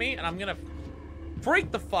back at me, and I'm gonna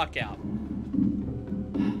freak the fuck out.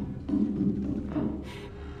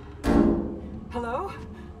 Hello?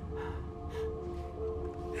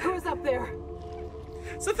 Who is up there?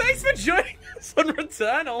 So thanks for joining us on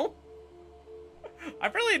Returnal. I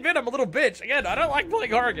freely admit I'm a little bitch. Again, I don't like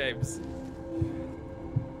playing horror games.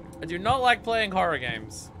 I do not like playing horror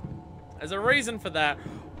games. There's a reason for that.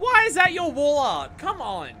 Why is that your wall art? Come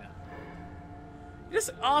on. You're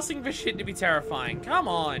just asking for shit to be terrifying. Come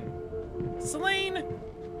on. Celine?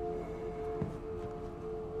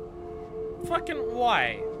 Fucking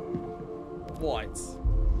why? What?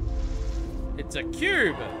 It's a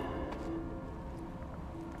cube.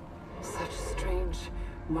 Such strange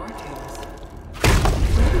markings.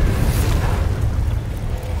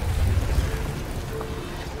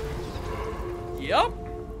 Yup.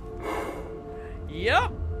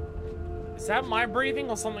 Yup. Is that my breathing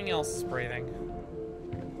or something else's breathing?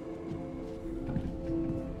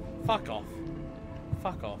 Fuck off.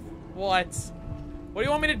 Fuck off. What? What do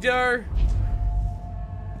you want me to do?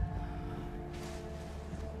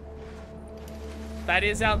 That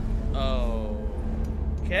is out. Oh.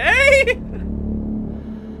 Okay.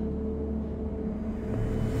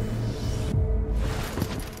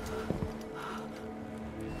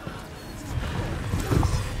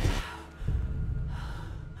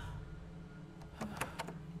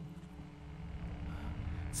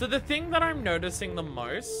 So the thing that I'm noticing the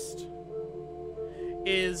most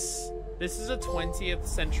is this is a 20th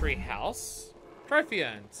century house. Trophy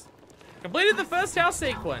earned. Completed the first house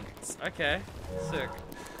sequence. Okay, sick.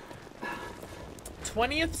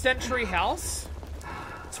 20th century house,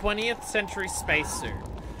 20th century spacesuit.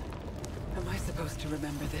 Am I supposed to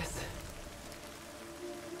remember this?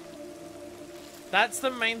 That's the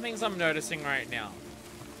main things I'm noticing right now.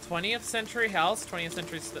 20th century house, 20th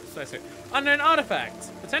century spacesuit. Unknown artifact,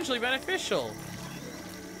 potentially beneficial.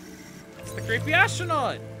 It's the creepy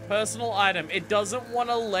astronaut. Personal item. It doesn't want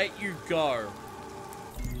to let you go.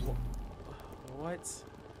 What?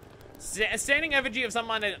 A standing effigy of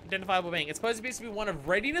some unidentifiable being. It's supposed to be one of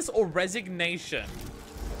readiness or resignation.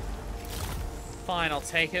 Fine, I'll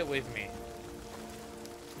take it with me.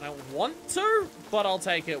 I don't want to, but I'll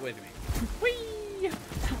take it with me. Whee!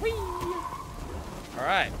 Whee!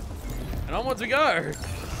 Alright. And onwards we go. I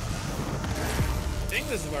think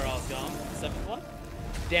this is where I was going. 7th one?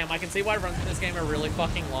 Damn, I can see why runs in this game are really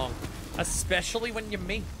fucking long. Especially when you're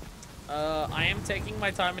me. I am taking my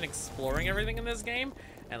time and exploring everything in this game.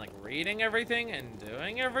 And like reading everything and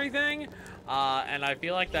doing everything. And I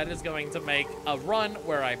feel like that is going to make a run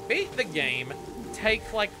where I beat the game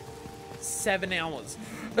take like 7 hours.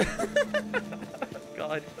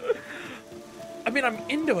 God. I mean, I'm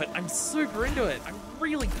into it. I'm super into it. I'm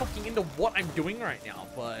really fucking into what I'm doing right now,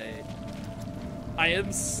 but I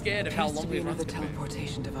am scared of how long these runs can be.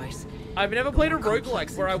 Teleportation device. I've never played a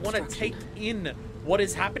roguelike where I want to take in what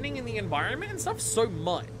is happening in the environment and stuff so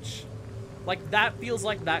much. Like, that feels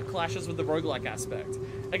like that clashes with the roguelike aspect.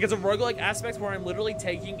 Like, it's a roguelike aspect where I'm literally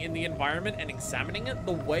taking in the environment and examining it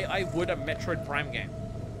the way I would a Metroid Prime game.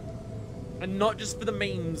 And not just for the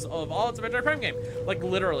memes of, oh, it's a Metroid Prime game. Like,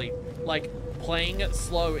 literally, like, playing it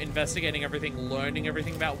slow, investigating everything, learning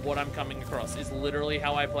everything about what I'm coming across is literally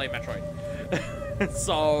how I play Metroid.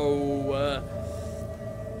 So,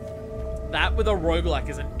 that with a roguelike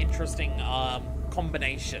is an interesting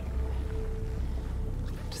combination.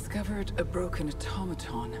 Discovered a broken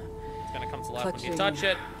automaton. It's gonna come to life when you touch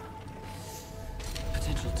it.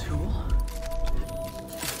 Potential tool.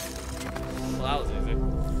 Well, that was easy.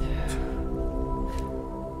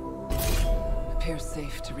 Appears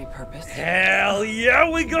safe to repurpose. Hell yeah,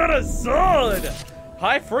 we got a sword!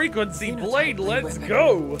 High frequency blade, let's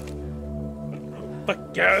go!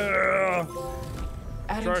 Fuck yeah!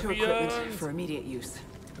 Adding to equipment for immediate use.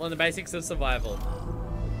 Learn the basics of survival.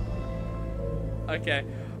 Okay.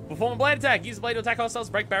 Perform a blade attack. Use the blade to attack hostiles,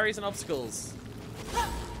 break barriers and obstacles.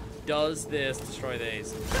 Does this destroy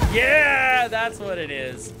these? Yeah, that's what it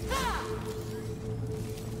is.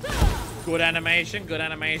 Good animation, good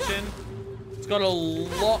animation. It's got a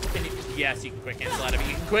lot. Yes, you can quick cancel out of it.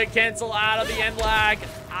 You can quick cancel out of the end lag.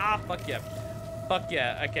 Ah, fuck yeah. Fuck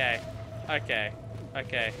yeah. Okay. Okay.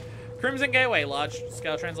 Okay. Crimson Gateway, large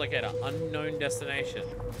scale translocator. Unknown destination.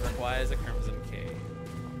 Requires a crimson key.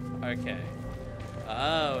 Okay.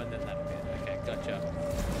 Oh, and then that bit. Okay, gotcha.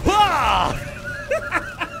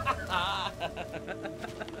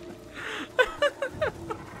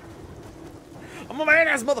 I'm a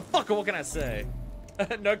man-ass motherfucker, what can I say?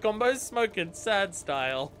 No combos, smoking, sad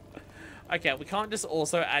style. Okay, we can't just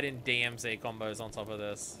also add in DMZ combos on top of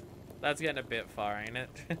this. That's getting a bit far, ain't it?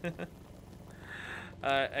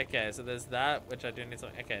 Okay, so there's that, which I do need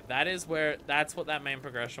something. Okay, that is where, that's what that main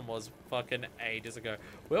progression was fucking ages ago.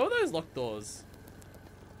 Where were those locked doors?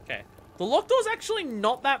 Okay, the locked door's actually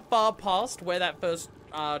not that far past where that first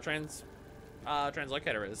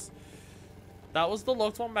translocator is. That was the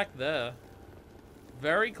locked one back there.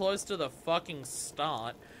 Very close to the fucking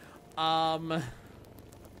start.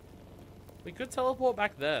 We could teleport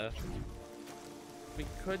back there. We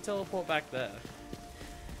could teleport back there.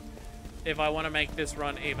 if I want to make this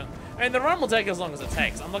run even. I mean, the run will take as long as it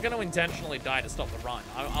takes. I'm not going to intentionally die to stop the run.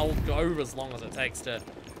 I'll go as long as it takes to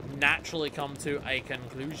naturally come to a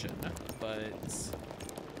conclusion. But...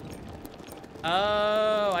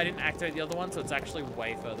 oh, I didn't activate the other one, so it's actually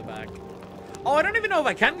way further back. Oh, I don't even know if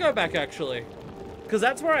I can go back, actually. Because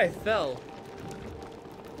that's where I fell.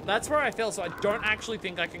 That's where I fell, so I don't actually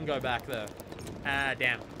think I can go back there. Ah,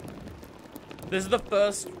 damn. This is the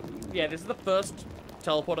first... yeah, this is the first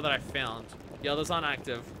teleporter that I found. The others aren't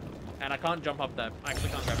active. And I can't jump up there. I actually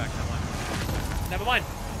can't go back. Never mind.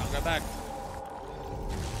 Can't go back.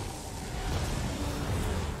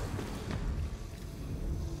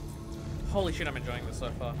 Holy shit, I'm enjoying this so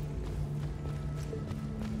far.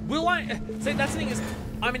 Will I... see, that's the thing is...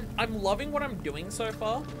 I mean, I'm loving what I'm doing so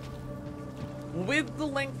far. With the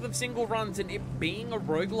length of single runs and it being a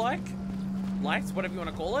roguelike, lights, whatever you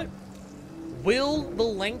want to call it, will the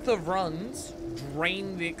length of runs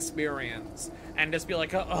drain the experience and just be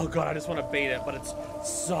like, oh god, I just want to beat it, but it's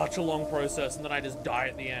such a long process and then I just die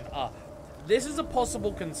at the end. This is a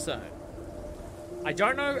possible concern. I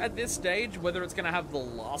don't know at this stage whether it's going to have the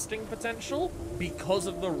lasting potential because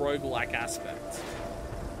of the roguelike aspect.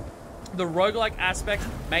 The roguelike aspect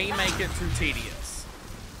may make it too tedious.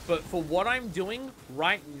 But for what I'm doing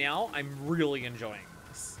right now, I'm really enjoying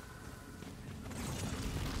this.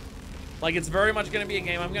 Like, it's very much going to be a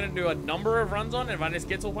game I'm going to do a number of runs on, and if I just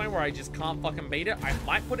get to a point where I just can't fucking beat it, I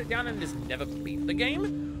might put it down and just never beat the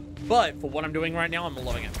game. But for what I'm doing right now, I'm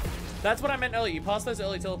loving it. That's what I meant earlier. You passed those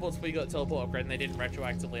early teleports before you got the teleport upgrade, and they didn't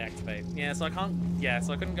retroactively activate. Yeah, so I can't... yeah,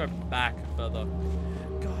 so I couldn't go back further.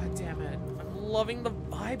 God damn it. I'm loving the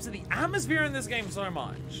vibes of the atmosphere in this game so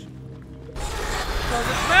much.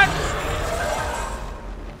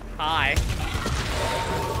 Hi.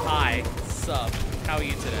 Hi. Sup. How are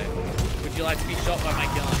you today? Would you like to be shot by my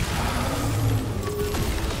gun?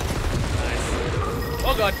 Nice.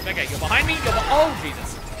 Oh god. Okay, you're behind me. Oh,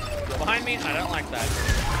 Jesus. You're behind me. I don't like that.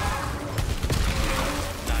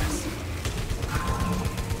 Nice.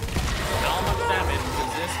 How much damage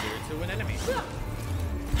does this do to an enemy?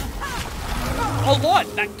 A lot!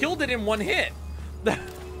 That killed it in one hit.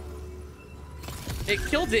 It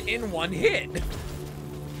killed it in one hit.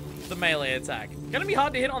 The melee attack. Gonna be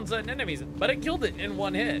hard to hit on certain enemies, but it killed it in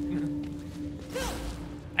one hit.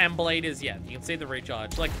 And blade is, yeah, you can see the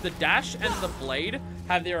recharge. Like, the dash and the blade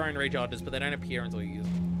have their own recharges, but they don't appear until you use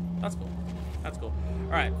them. That's cool. That's cool.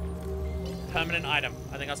 Alright. Permanent item.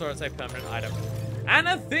 I think I saw it say permanent item.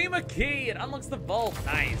 Anathema key! It unlocks the vault.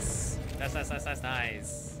 Nice.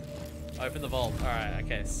 Nice. Open the vault. Alright,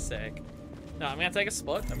 okay, sick. No, I'm gonna take a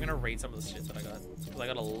spot. I'm gonna read some of the shit that I got. Because I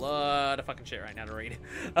got a lot of fucking shit right now to read.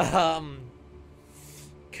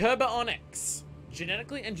 Kerberonix.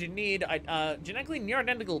 Genetically engineered, genetically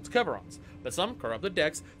near-identical to Kerberons, but some corrupted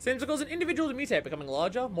decks seem to cause an individual to mutate, becoming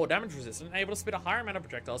larger, more damage-resistant, and able to spit a higher amount of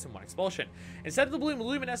projectiles in one expulsion. Instead of the blue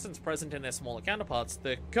luminescence present in their smaller counterparts,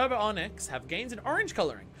 the Kerberonix have gains in orange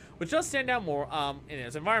coloring, which does stand out more in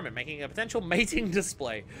its environment, making a potential mating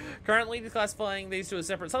display. Currently, classifying these two as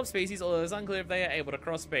separate subspecies, although it's unclear if they are able to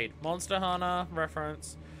crossbreed. Monster Hunter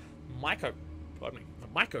reference. Mycomorph.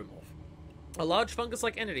 A large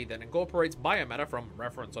fungus-like entity that incorporates biomatter from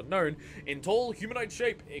reference unknown in tall humanoid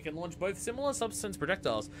shape. It can launch both similar substance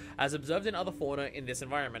projectiles as observed in other fauna in this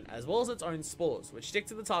environment, as well as its own spores, which stick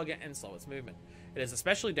to the target and slow its movement. It is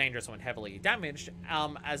especially dangerous when heavily damaged,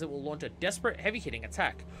 as it will launch a desperate, heavy-hitting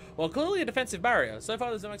attack. While clearly a defensive barrier, so far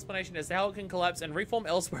there's no explanation as to how it can collapse and reform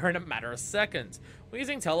elsewhere in a matter of seconds. We're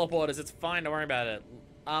using teleporters, it's fine, don't worry about it.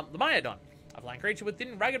 The Myodon. A flying creature with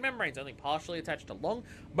thin, ragged membranes only partially attached to long,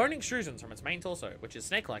 bone extrusions from its main torso, which is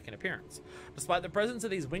snake-like in appearance. Despite the presence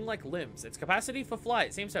of these wing-like limbs, its capacity for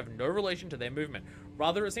flight seems to have no relation to their movement.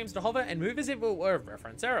 Rather, it seems to hover and move as if it were a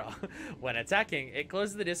reference error. When attacking, it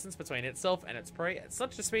closes the distance between itself and its prey at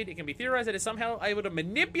such a speed it can be theorized that it is somehow able to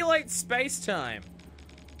manipulate space-time.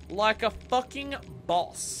 Like a fucking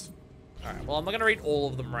boss. Alright, well, I'm not going to read all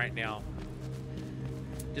of them right now.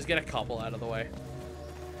 Just get a couple out of the way.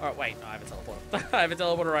 Oh, wait, no, I have a teleporter. I have a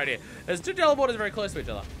teleporter right here. There's two teleporters very close to each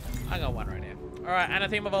other. I got one right here. Alright,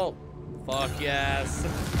 Anathema Vault. Fuck yes.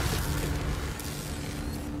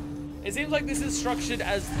 It seems like this is structured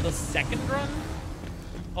as the second run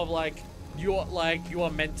of you are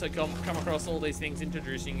meant to come across all these things,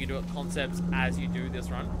 introducing you to concepts as you do this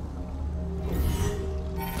run.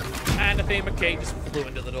 Anathema key just flew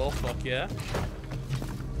into the door. Fuck yeah.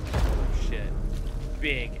 Shit.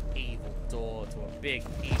 Big evil door to a big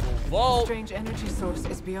evil vault. Strange energy source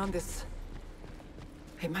is beyond this.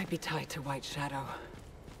 It might be tied to White Shadow.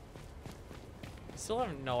 Still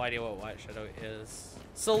have no idea what White Shadow is.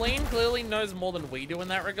 Celine clearly knows more than we do in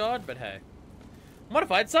that regard, but hey.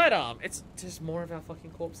 Modified sidearm. It's just more of our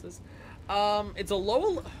fucking corpses. It's a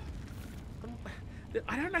lower...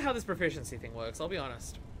 I don't know how this proficiency thing works, I'll be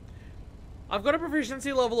honest. I've got a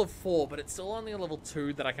proficiency level of 4, but it's still only a level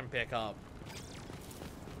 2 that I can pick up.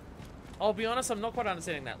 I'll be honest, I'm not quite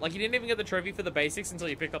understanding that. Like, you didn't even get the trophy for the basics until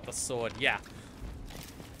you picked up the sword. Yeah.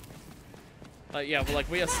 Yeah, well, like,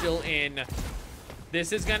 we are still in...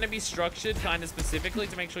 This is going to be structured kind of specifically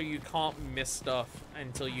to make sure you can't miss stuff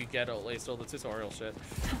until you get at least all the tutorial shit.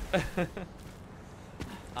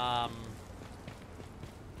 I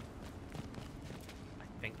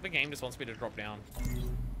think the game just wants me to drop down.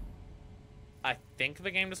 I think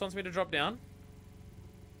the game just wants me to drop down.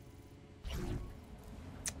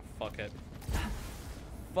 Fuck it.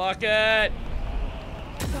 Fuck it!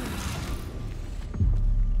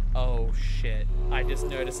 Oh shit. I just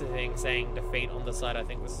noticed a thing saying defeat on the side. I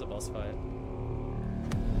think this is a boss fight.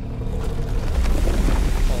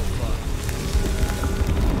 Oh fuck.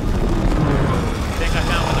 I think I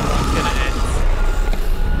found where the run's gonna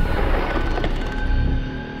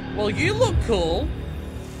end. Well, you look cool.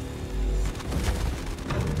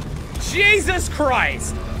 Jesus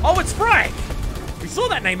Christ! Oh, it's Frank! We saw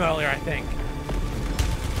that name earlier, I think.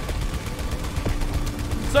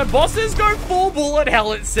 So bosses go full bullet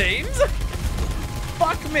hell, it seems.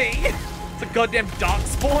 Fuck me. It's a goddamn dark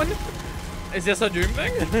spawn. Is this a Doom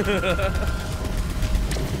thing?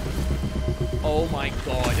 Oh my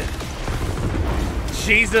god.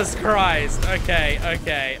 Jesus Christ. Okay,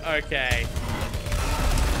 okay, okay.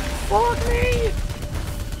 Fuck me.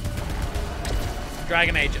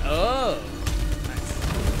 Dragon Age. Oh.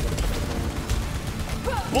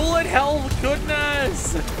 Nice. Bullet hell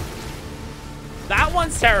goodness. That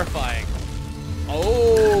one's terrifying.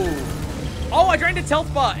 Oh. Oh, I drained its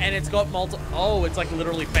health bar and it's got multiple. Oh, it's like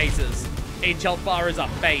literally phases. Each health bar is a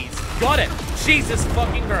phase. Got it. Jesus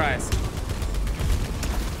fucking Christ.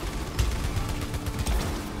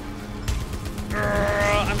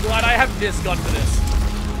 I'm glad I have this gun for this.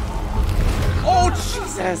 Oh,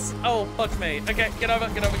 Jesus. Oh, fuck me. Okay, get over,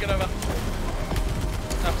 get over, get over.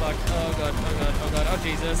 Oh, fuck. Oh, God, oh, God, oh, God. Oh,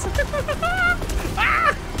 Jesus.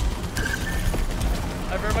 Ah!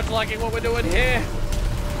 I'm very much liking what we're doing here.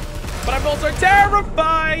 But I'm also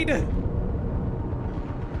terrified.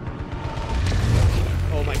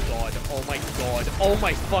 Oh, my God. Oh, my God. Oh,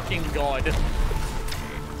 my fucking God.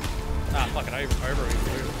 Ah, fuck it. I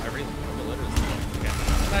really okay.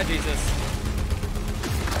 Ah, Jesus.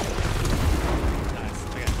 Nice.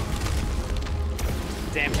 Okay.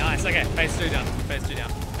 Damn nice. Okay, phase 2 down. Phase 2 down.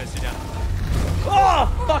 Phase 2 down.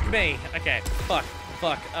 Oh, fuck me. Okay, fuck.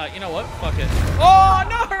 Fuck. You know what? Fuck it. Oh,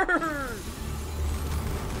 no!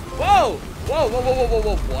 Whoa! Whoa, whoa, whoa, whoa, whoa,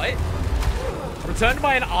 whoa, what? Returned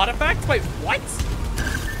by an artifact? Wait, what?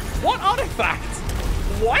 What artifact?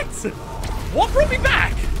 What? What brought me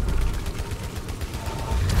back?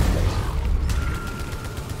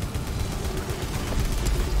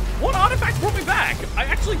 What artifact brought me back? I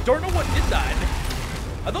actually don't know what did that.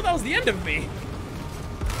 I thought that was the end of me.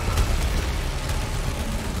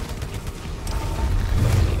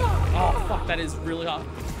 Oh, fuck, that is really hard.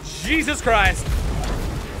 Jesus Christ.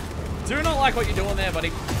 Do not like what you're doing there,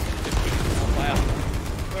 buddy.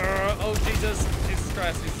 Oh, Jesus. Jesus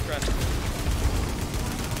Christ, Jesus Christ.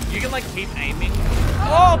 You can, like, keep aiming.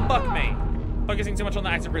 Oh, fuck me. Focusing too much on the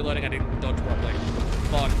active reloading, I didn't dodge properly.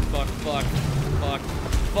 Fuck, fuck, fuck, fuck,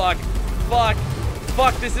 fuck, fuck,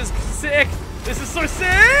 fuck, this is sick. This is so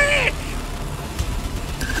sick.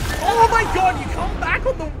 Oh, my God, you come back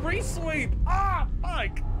on the resweep. Ah,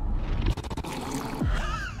 fuck.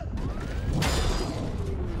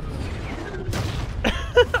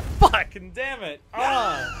 Fucking damn it.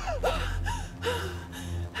 Oh.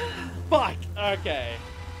 Fuck. Okay.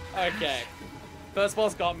 Okay. First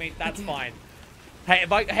boss got me. That's fine. Hey,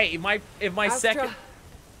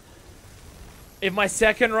 if my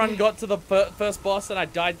second run got to the first boss and I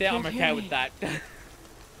died there, I'm okay with that.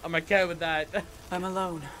 I'm okay with that. I'm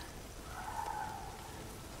alone.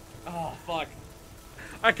 Oh, fuck.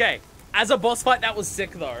 Okay. As a boss fight, that was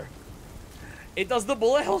sick, though. It does the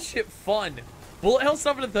bullet hell shit fun. Bullet hell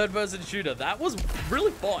stuff in a third-person shooter. That was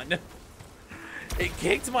really fun. It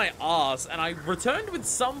kicked my ass, and I returned with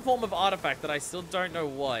some form of artifact that I still don't know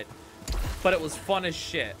what. But it was fun as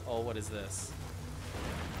shit. Oh, what is this?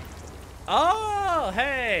 Oh,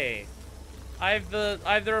 hey. I have the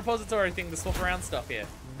repository thing to swap around stuff here.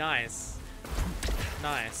 Nice.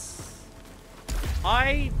 Nice.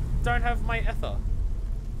 I don't have my ether.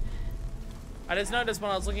 I just noticed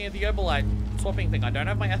when I was looking at the Obolite swapping thing, I don't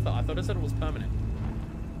have my ether. I thought it said it was permanent.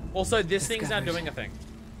 Also, this thing's now doing a thing.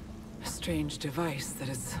 A strange device that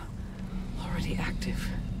is already active.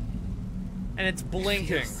 And it's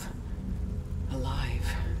blinking. It feels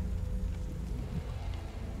alive.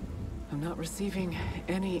 I'm not receiving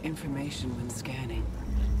any information when scanning.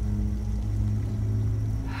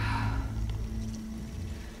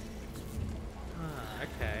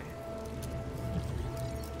 Okay.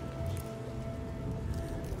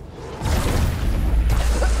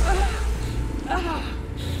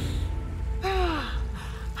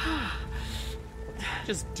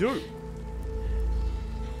 Just do.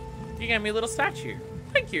 You gave me a little statue.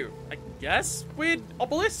 Thank you. I guess. Weird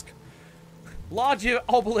obelisk. Larger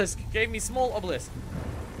obelisk. Gave me small obelisk.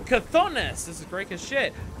 Cathonis. This is great as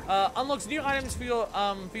shit. Unlocks new items for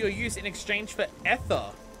your use in exchange for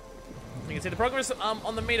ether. You can see the progress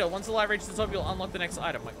on the meter. Once the light reaches the top, you'll unlock the next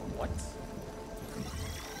item. Like, what?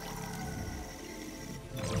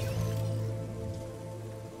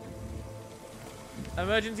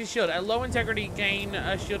 Emergency shield. At low integrity, gain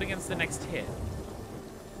a shield against the next hit.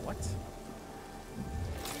 What?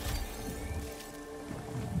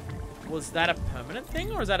 Was that a permanent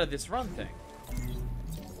thing, or is that a this run thing?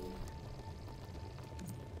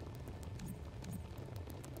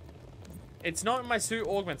 It's not in my suit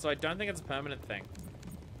augment, so I don't think it's a permanent thing.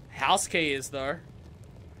 House key is, though.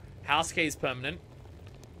 House key is permanent.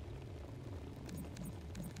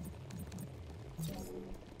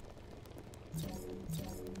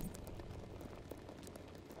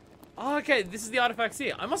 Oh, okay, this is the artifacts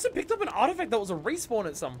here. I must have picked up an artifact that was a respawn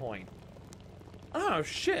at some point. Oh,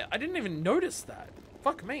 shit. I didn't even notice that.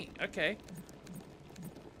 Fuck me. Okay.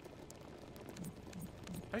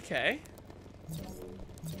 Okay.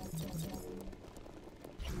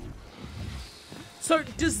 So,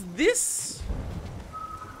 does this...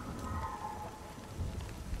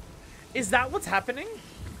 Is that what's happening?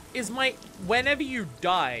 Is whenever you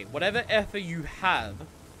die, whatever ether you have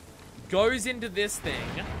goes into this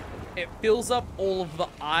thing, it fills up all of the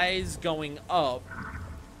eyes going up,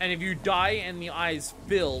 and if you die and the eyes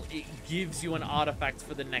fill, it gives you an artifact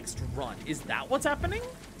for the next run. Is that what's happening?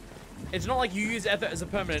 It's not like you use ether as a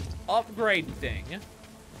permanent upgrade thing.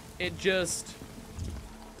 It just...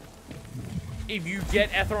 If you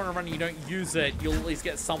get ether on a run and you don't use it, you'll at least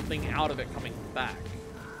get something out of it coming back.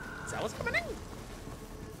 Is that what's happening?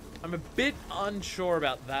 I'm a bit unsure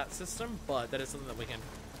about that system, but that is something that we can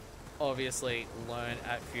obviously learn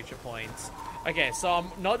at future points. Okay, so I'm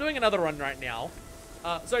not doing another run right now.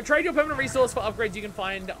 So trade your permanent resource for upgrades you can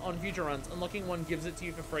find on future runs. Unlocking one gives it to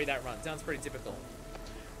you for free that run. Sounds pretty typical.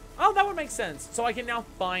 Oh, that would make sense. So I can now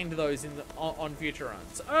find those in on future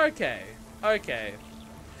runs. Okay. Okay.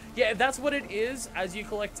 Yeah, if that's what it is, as you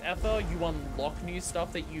collect ether, you unlock new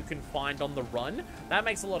stuff that you can find on the run. That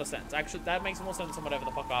makes a lot of sense. Actually, that makes more sense than whatever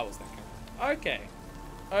the fuck I was thinking. Okay.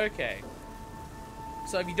 Okay.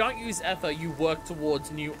 So if you don't use ether, you work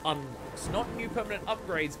towards new unlocks. Not new permanent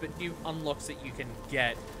upgrades, but new unlocks that you can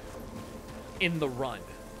get in the run.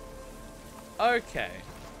 Okay.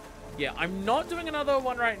 Yeah, I'm not doing another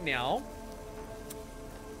one right now.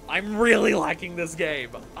 I'm really liking this game.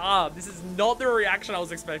 This is not the reaction I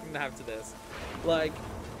was expecting to have to this. Like,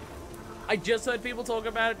 I just heard people talk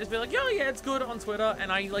about it, just be like, oh yeah, it's good on Twitter,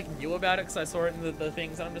 and I like knew about it because I saw it in the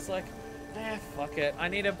things, and I'm just like, fuck it. I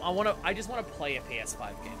just want to play a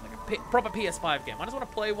PS5 game, like a proper PS5 game. I just want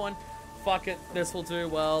to play one. Fuck it, this will do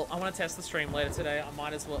well. I want to test the stream later today. I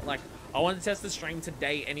might as well, like, I wanted to test the stream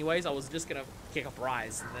today anyways. I was just gonna kick up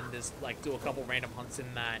Rise and then just like do a couple random hunts in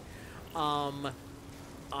that.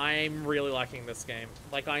 I'm really liking this game.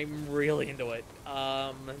 Like, I'm really into it.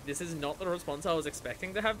 This is not the response I was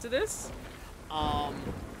expecting to have to this.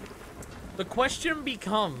 The question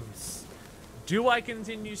becomes, do I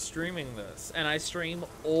continue streaming this? And I stream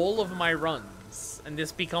all of my runs, and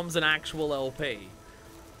this becomes an actual LP?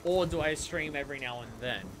 Or do I stream every now and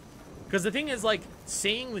then? Because the thing is, like,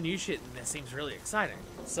 seeing the new shit in this seems really exciting.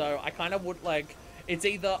 So I kind of would, like, it's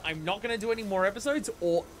either I'm not going to do any more episodes,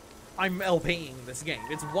 or I'm LPing this game.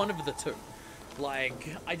 It's one of the two.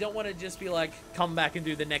 Like, I don't want to just be like, come back and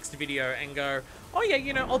do the next video and go, oh yeah,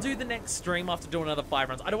 you know, I'll do the next stream after doing another 5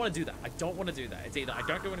 runs. I don't want to do that. I don't want to do that. It's either I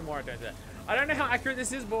don't do anymore, I don't do that. I don't know how accurate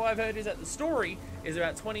this is, but what I've heard is that the story is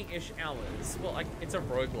about 20-ish hours. Well, like, it's a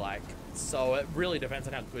roguelike, so it really depends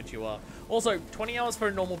on how good you are. Also, 20 hours for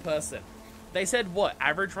a normal person. They said, what,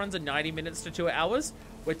 average runs are 90 minutes to 2 hours?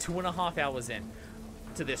 We're 2.5 hours in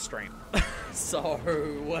to this stream.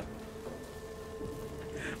 So,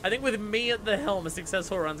 I think with me at the helm, a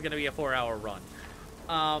successful run's gonna be a 4-hour run.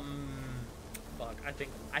 Fuck, I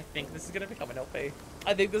think this is gonna become an LP.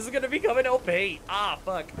 I think this is gonna become an LP.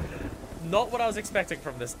 Fuck. Not what I was expecting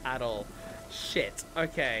from this at all. Shit.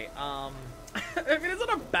 Okay, I mean, it's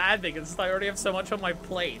not a bad thing. It's just I already have so much on my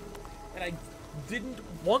plate. And I didn't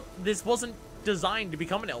want... This wasn't designed to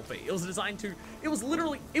become an LP. It was designed to... It was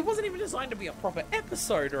literally... It wasn't even designed to be a proper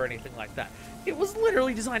episode or anything like that. It was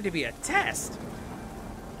literally designed to be a test.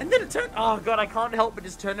 And then it turned... Oh, God, I can't help but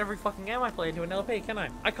just turn every fucking game I play into an LP, can I?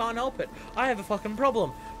 I can't help it. I have a fucking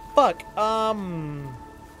problem. Fuck.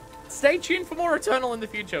 Stay tuned for more Returnal in the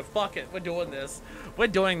future. Fuck it. We're doing this. We're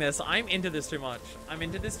doing this. I'm into this too much. I'm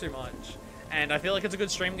into this too much. And I feel like it's a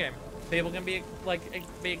good stream game. People can be, like,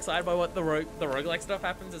 be excited by what the roguelike stuff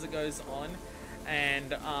happens as it goes on.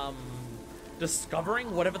 And,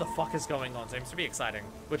 discovering whatever the fuck is going on seems to be exciting.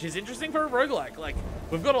 Which is interesting for a roguelike. Like,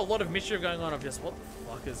 we've got a lot of mischief going on of just what the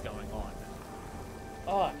fuck is going on.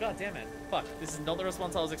 Oh, god damn it. Fuck. This is not the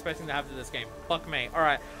response I was expecting to have to this game. Fuck me.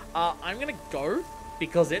 Alright. I'm gonna go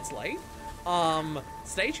because it's late.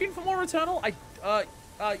 Stay tuned for more Returnal.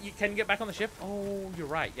 You can get back on the ship. Oh, you're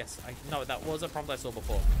right. Yes. No, that was a prompt I saw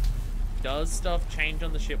before. Does stuff change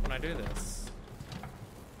on the ship when I do this?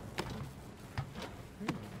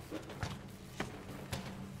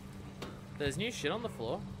 There's new shit on the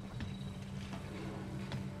floor.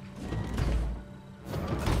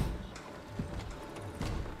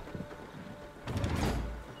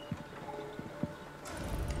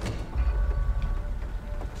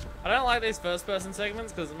 I don't like these first-person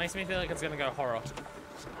segments because it makes me feel like it's gonna go horror.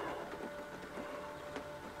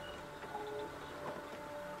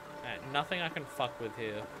 Nothing I can fuck with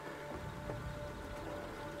here.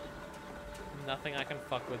 Nothing I can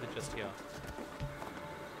fuck with it just here.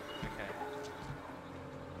 Okay.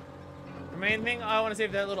 The main thing, I want to see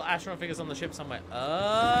if there are little astronaut figures on the ship somewhere.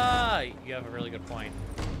 Ah, you have a really good point.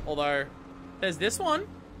 Although, there's this one.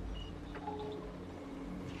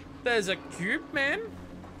 There's a cube man.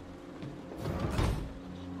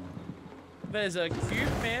 There's a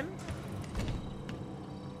cube man.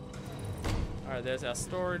 Alright, there's our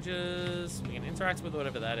storages. We can interact with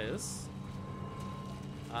whatever that is.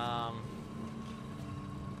 Alright,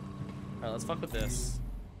 let's fuck with this.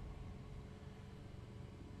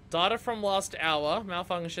 Data from last hour.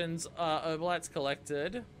 Malfunctions. Overlights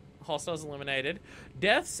collected. Hostiles eliminated.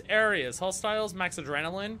 Deaths, areas. Hostiles, max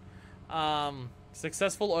adrenaline.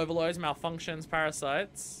 Successful overloads, malfunctions,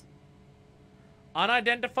 parasites.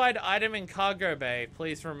 Unidentified item in cargo bay.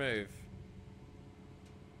 Please remove.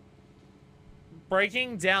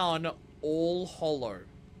 Breaking down all hollow.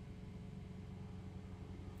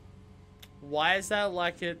 Why is that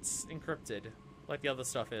like it's encrypted? Like the other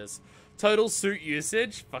stuff is. Total suit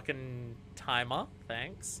usage. Fucking timer.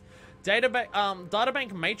 Thanks.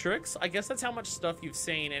 Databank matrix. I guess that's how much stuff you've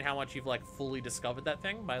seen and how much you've like fully discovered that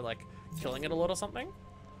thing by like killing it a lot or something.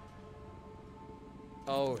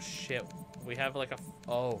 Oh shit. We have like a...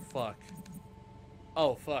 Oh fuck.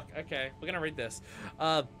 Oh fuck. Okay. We're gonna read this.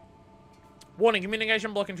 Warning,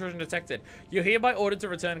 communication block intrusion detected. You're hereby ordered to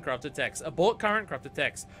return corrupted text. Abort current corrupted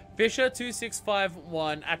text. Fisher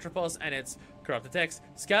 2651 Atropos and its corrupted text.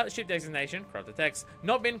 Scout ship designation, corrupted text.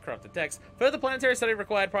 Not been corrupted text. Further planetary study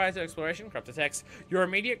required prior to exploration, corrupted text. Your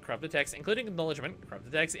immediate corrupted text, including acknowledgement,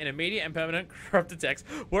 corrupted text. Intermediate and permanent corrupted text.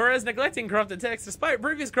 Whereas neglecting corrupted text, despite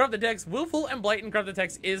previous corrupted text, willful and blatant corrupted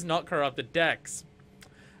text is not corrupted text.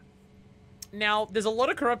 Now, there's a lot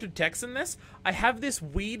of corrupted text in this. I have this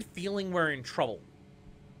weird feeling we're in trouble.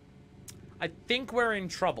 I think we're in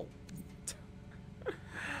trouble.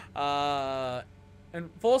 And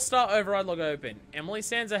 4-star override log open. Emily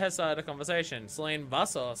Sansa has started a conversation. Celine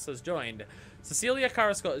Vassos has joined. Cecilia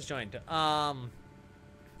Carrascott has joined.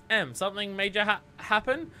 Something major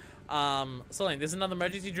happen? Celine, there's another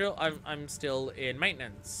emergency drill. I'm still in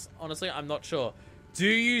maintenance. Honestly, I'm not sure. Do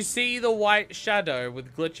you see the white shadow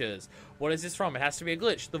with glitches? What is this from? It has to be a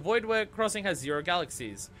glitch. The void we're crossing has 0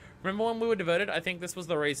 galaxies. Remember when we were devoted? I think this was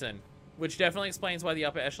the reason. Which definitely explains why the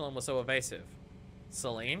upper echelon was so evasive.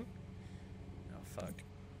 Celine? Oh, fuck.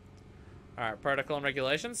 Alright, protocol and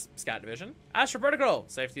regulations. Scout division. Astro protocol.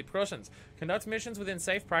 Safety precautions. Conduct missions within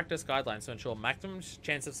safe practice guidelines to ensure maximum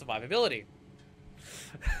chance of survivability.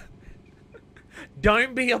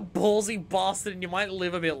 Don't be a ballsy bastard and you might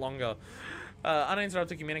live a bit longer.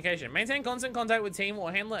 Uninterrupted communication. Maintain constant contact with team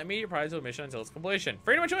or handler immediate prior to a mission until its completion.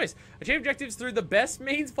 Freedom of choice. Achieve objectives through the best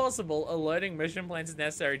means possible. Alerting mission plans is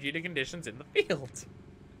necessary due to conditions in the field.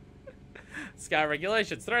 Scout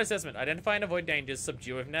regulations. Threat assessment. Identify and avoid dangers.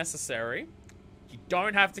 Subdue if necessary. You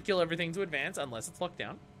don't have to kill everything to advance unless it's locked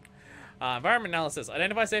down. Environment analysis.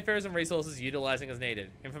 Identify safe areas and resources utilizing as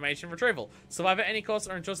needed. Information retrieval. Survive at any cost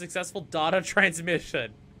or ensure successful data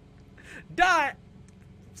transmission.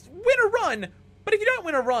 Win a run, but if you don't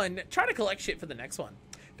win a run, try to collect shit for the next one.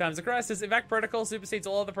 Times of crisis, evac protocol supersedes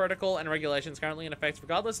all other protocol and regulations currently in effect,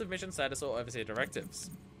 regardless of mission status or overseer directives.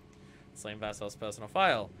 Slain Vassal's personal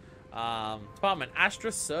file. Department,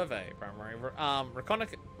 Astra Survey. Primary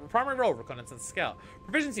role, Reconnaissance Scout.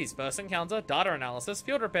 Proficiencies, first encounter, data analysis,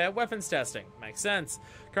 field repair, weapons testing. Makes sense.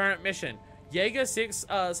 Current mission, Jaeger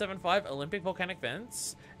 675 Olympic Volcanic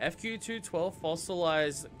Vents, FQ-212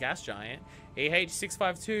 Fossilized Gas Giant,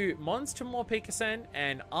 EH-652 Mons Timor Peak Ascent,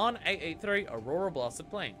 and ARN-883 Aurora Blasted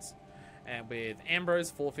Plains. And with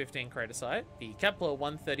Ambrose 415 Crater Site, the Kepler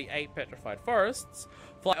 138 Petrified Forests,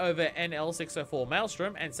 fly over NL604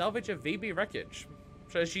 Maelstrom, and salvage a VB wreckage.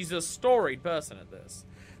 So she's a storied person at this.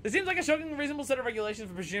 This seems like a shockingly reasonable set of regulations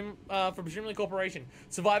for presumably corporation.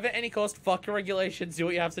 Survive at any cost, fuck your regulations, do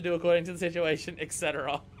what you have to do according to the situation,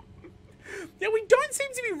 etc. Yeah, we don't seem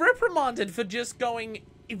to be reprimanded for just going,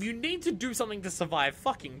 if you need to do something to survive,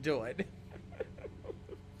 fucking do it.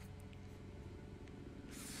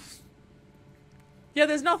 Yeah,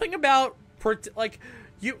 there's nothing about, like,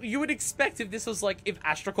 you would expect if this was, like, if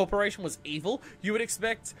Astra Corporation was evil, you would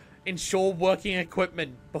expect ensure working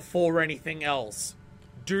equipment before anything else.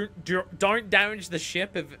 Don't damage the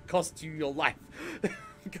ship if it costs you your life,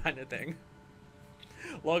 kind of thing.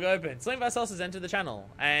 Log open. Slain Vassos has entered the channel,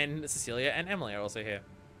 and Cecilia and Emily are also here.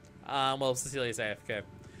 Well, Cecilia's AFK.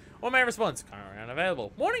 Or my response, currently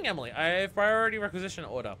unavailable. Morning, Emily. I have priority requisition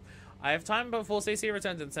order. I have time before CC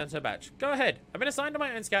returns and sends her batch. Go ahead. I've been assigned to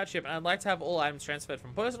my own scout ship, and I'd like to have all items transferred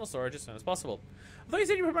from personal storage as soon as possible. I thought you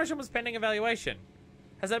said your promotion was pending evaluation.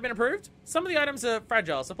 Has that been approved? Some of the items are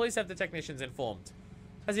fragile, so please have the technicians informed.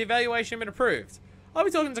 Has the evaluation been approved? I'll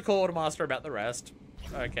be talking to Quartermaster about the rest.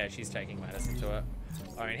 Okay, she's taking matters into her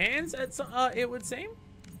own hands, it would seem.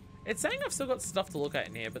 It's saying I've still got stuff to look at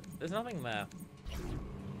in here, but there's nothing there.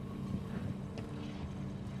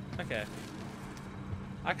 Okay.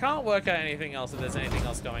 I can't work out anything else if there's anything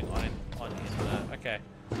else going on in okay.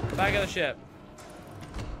 Back of the ship.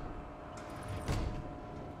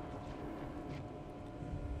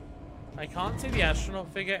 I can't see the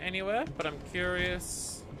astronaut figure anywhere, but I'm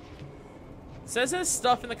curious. It says there's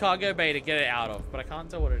stuff in the cargo bay to get it out of, but I can't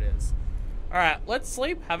tell what it is. Alright, let's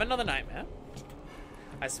sleep, have another nightmare.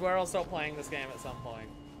 I swear I'll stop playing this game at some point.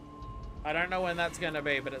 I don't know when that's gonna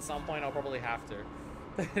be, but at some point I'll probably have to.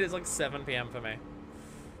 It is like 7 PM for me.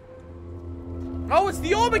 Oh, it's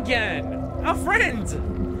the orb again! Our friend!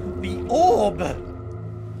 The orb!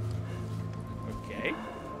 Okay.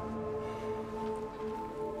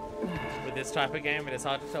 With this type of game, it is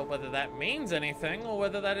hard to tell whether that means anything or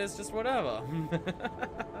whether that is just whatever.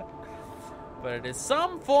 But it is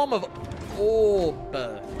some form of orb.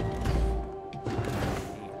 The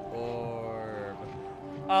orb.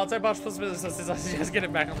 I'll take partial business since I just get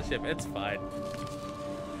it back on the ship. It's fine.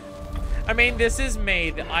 I mean, this is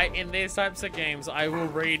me. In these types of games, I will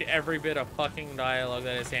read every bit of fucking dialogue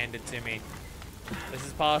that is handed to me. This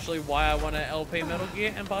is partially why I want to LP Metal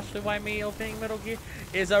Gear, and partially why me LPing Metal Gear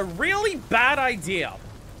is a really bad idea.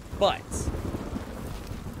 But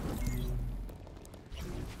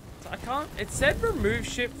I can't. It said remove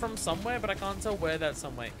ship from somewhere, but I can't tell where that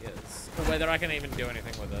somewhere is, or whether I can even do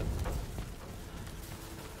anything with it.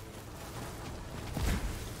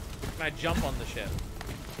 Can I jump on the ship?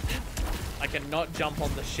 I cannot jump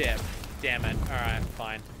on the ship. Damn it. Alright,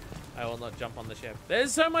 fine. I will not jump on the ship.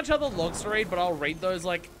 There's so much other logs to read, but I'll read those,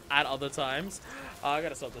 like, at other times. I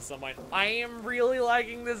gotta stop this at some point. I am really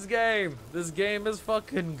liking this game. This game is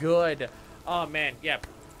fucking good. Oh, man. Yep.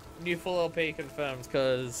 New full LP confirmed,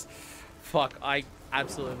 because, fuck, I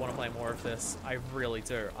absolutely want to play more of this. I really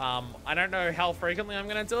do. I don't know how frequently I'm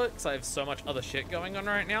gonna do it, because I have so much other shit going on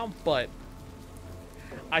right now, but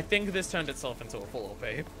I think this turned itself into a full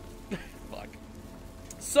LP. Fuck.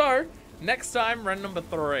 So, next time, run number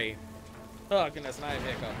 3. Oh, goodness, now I have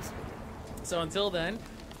hiccups. So until then,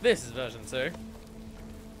 this is version 2.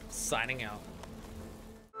 Signing out.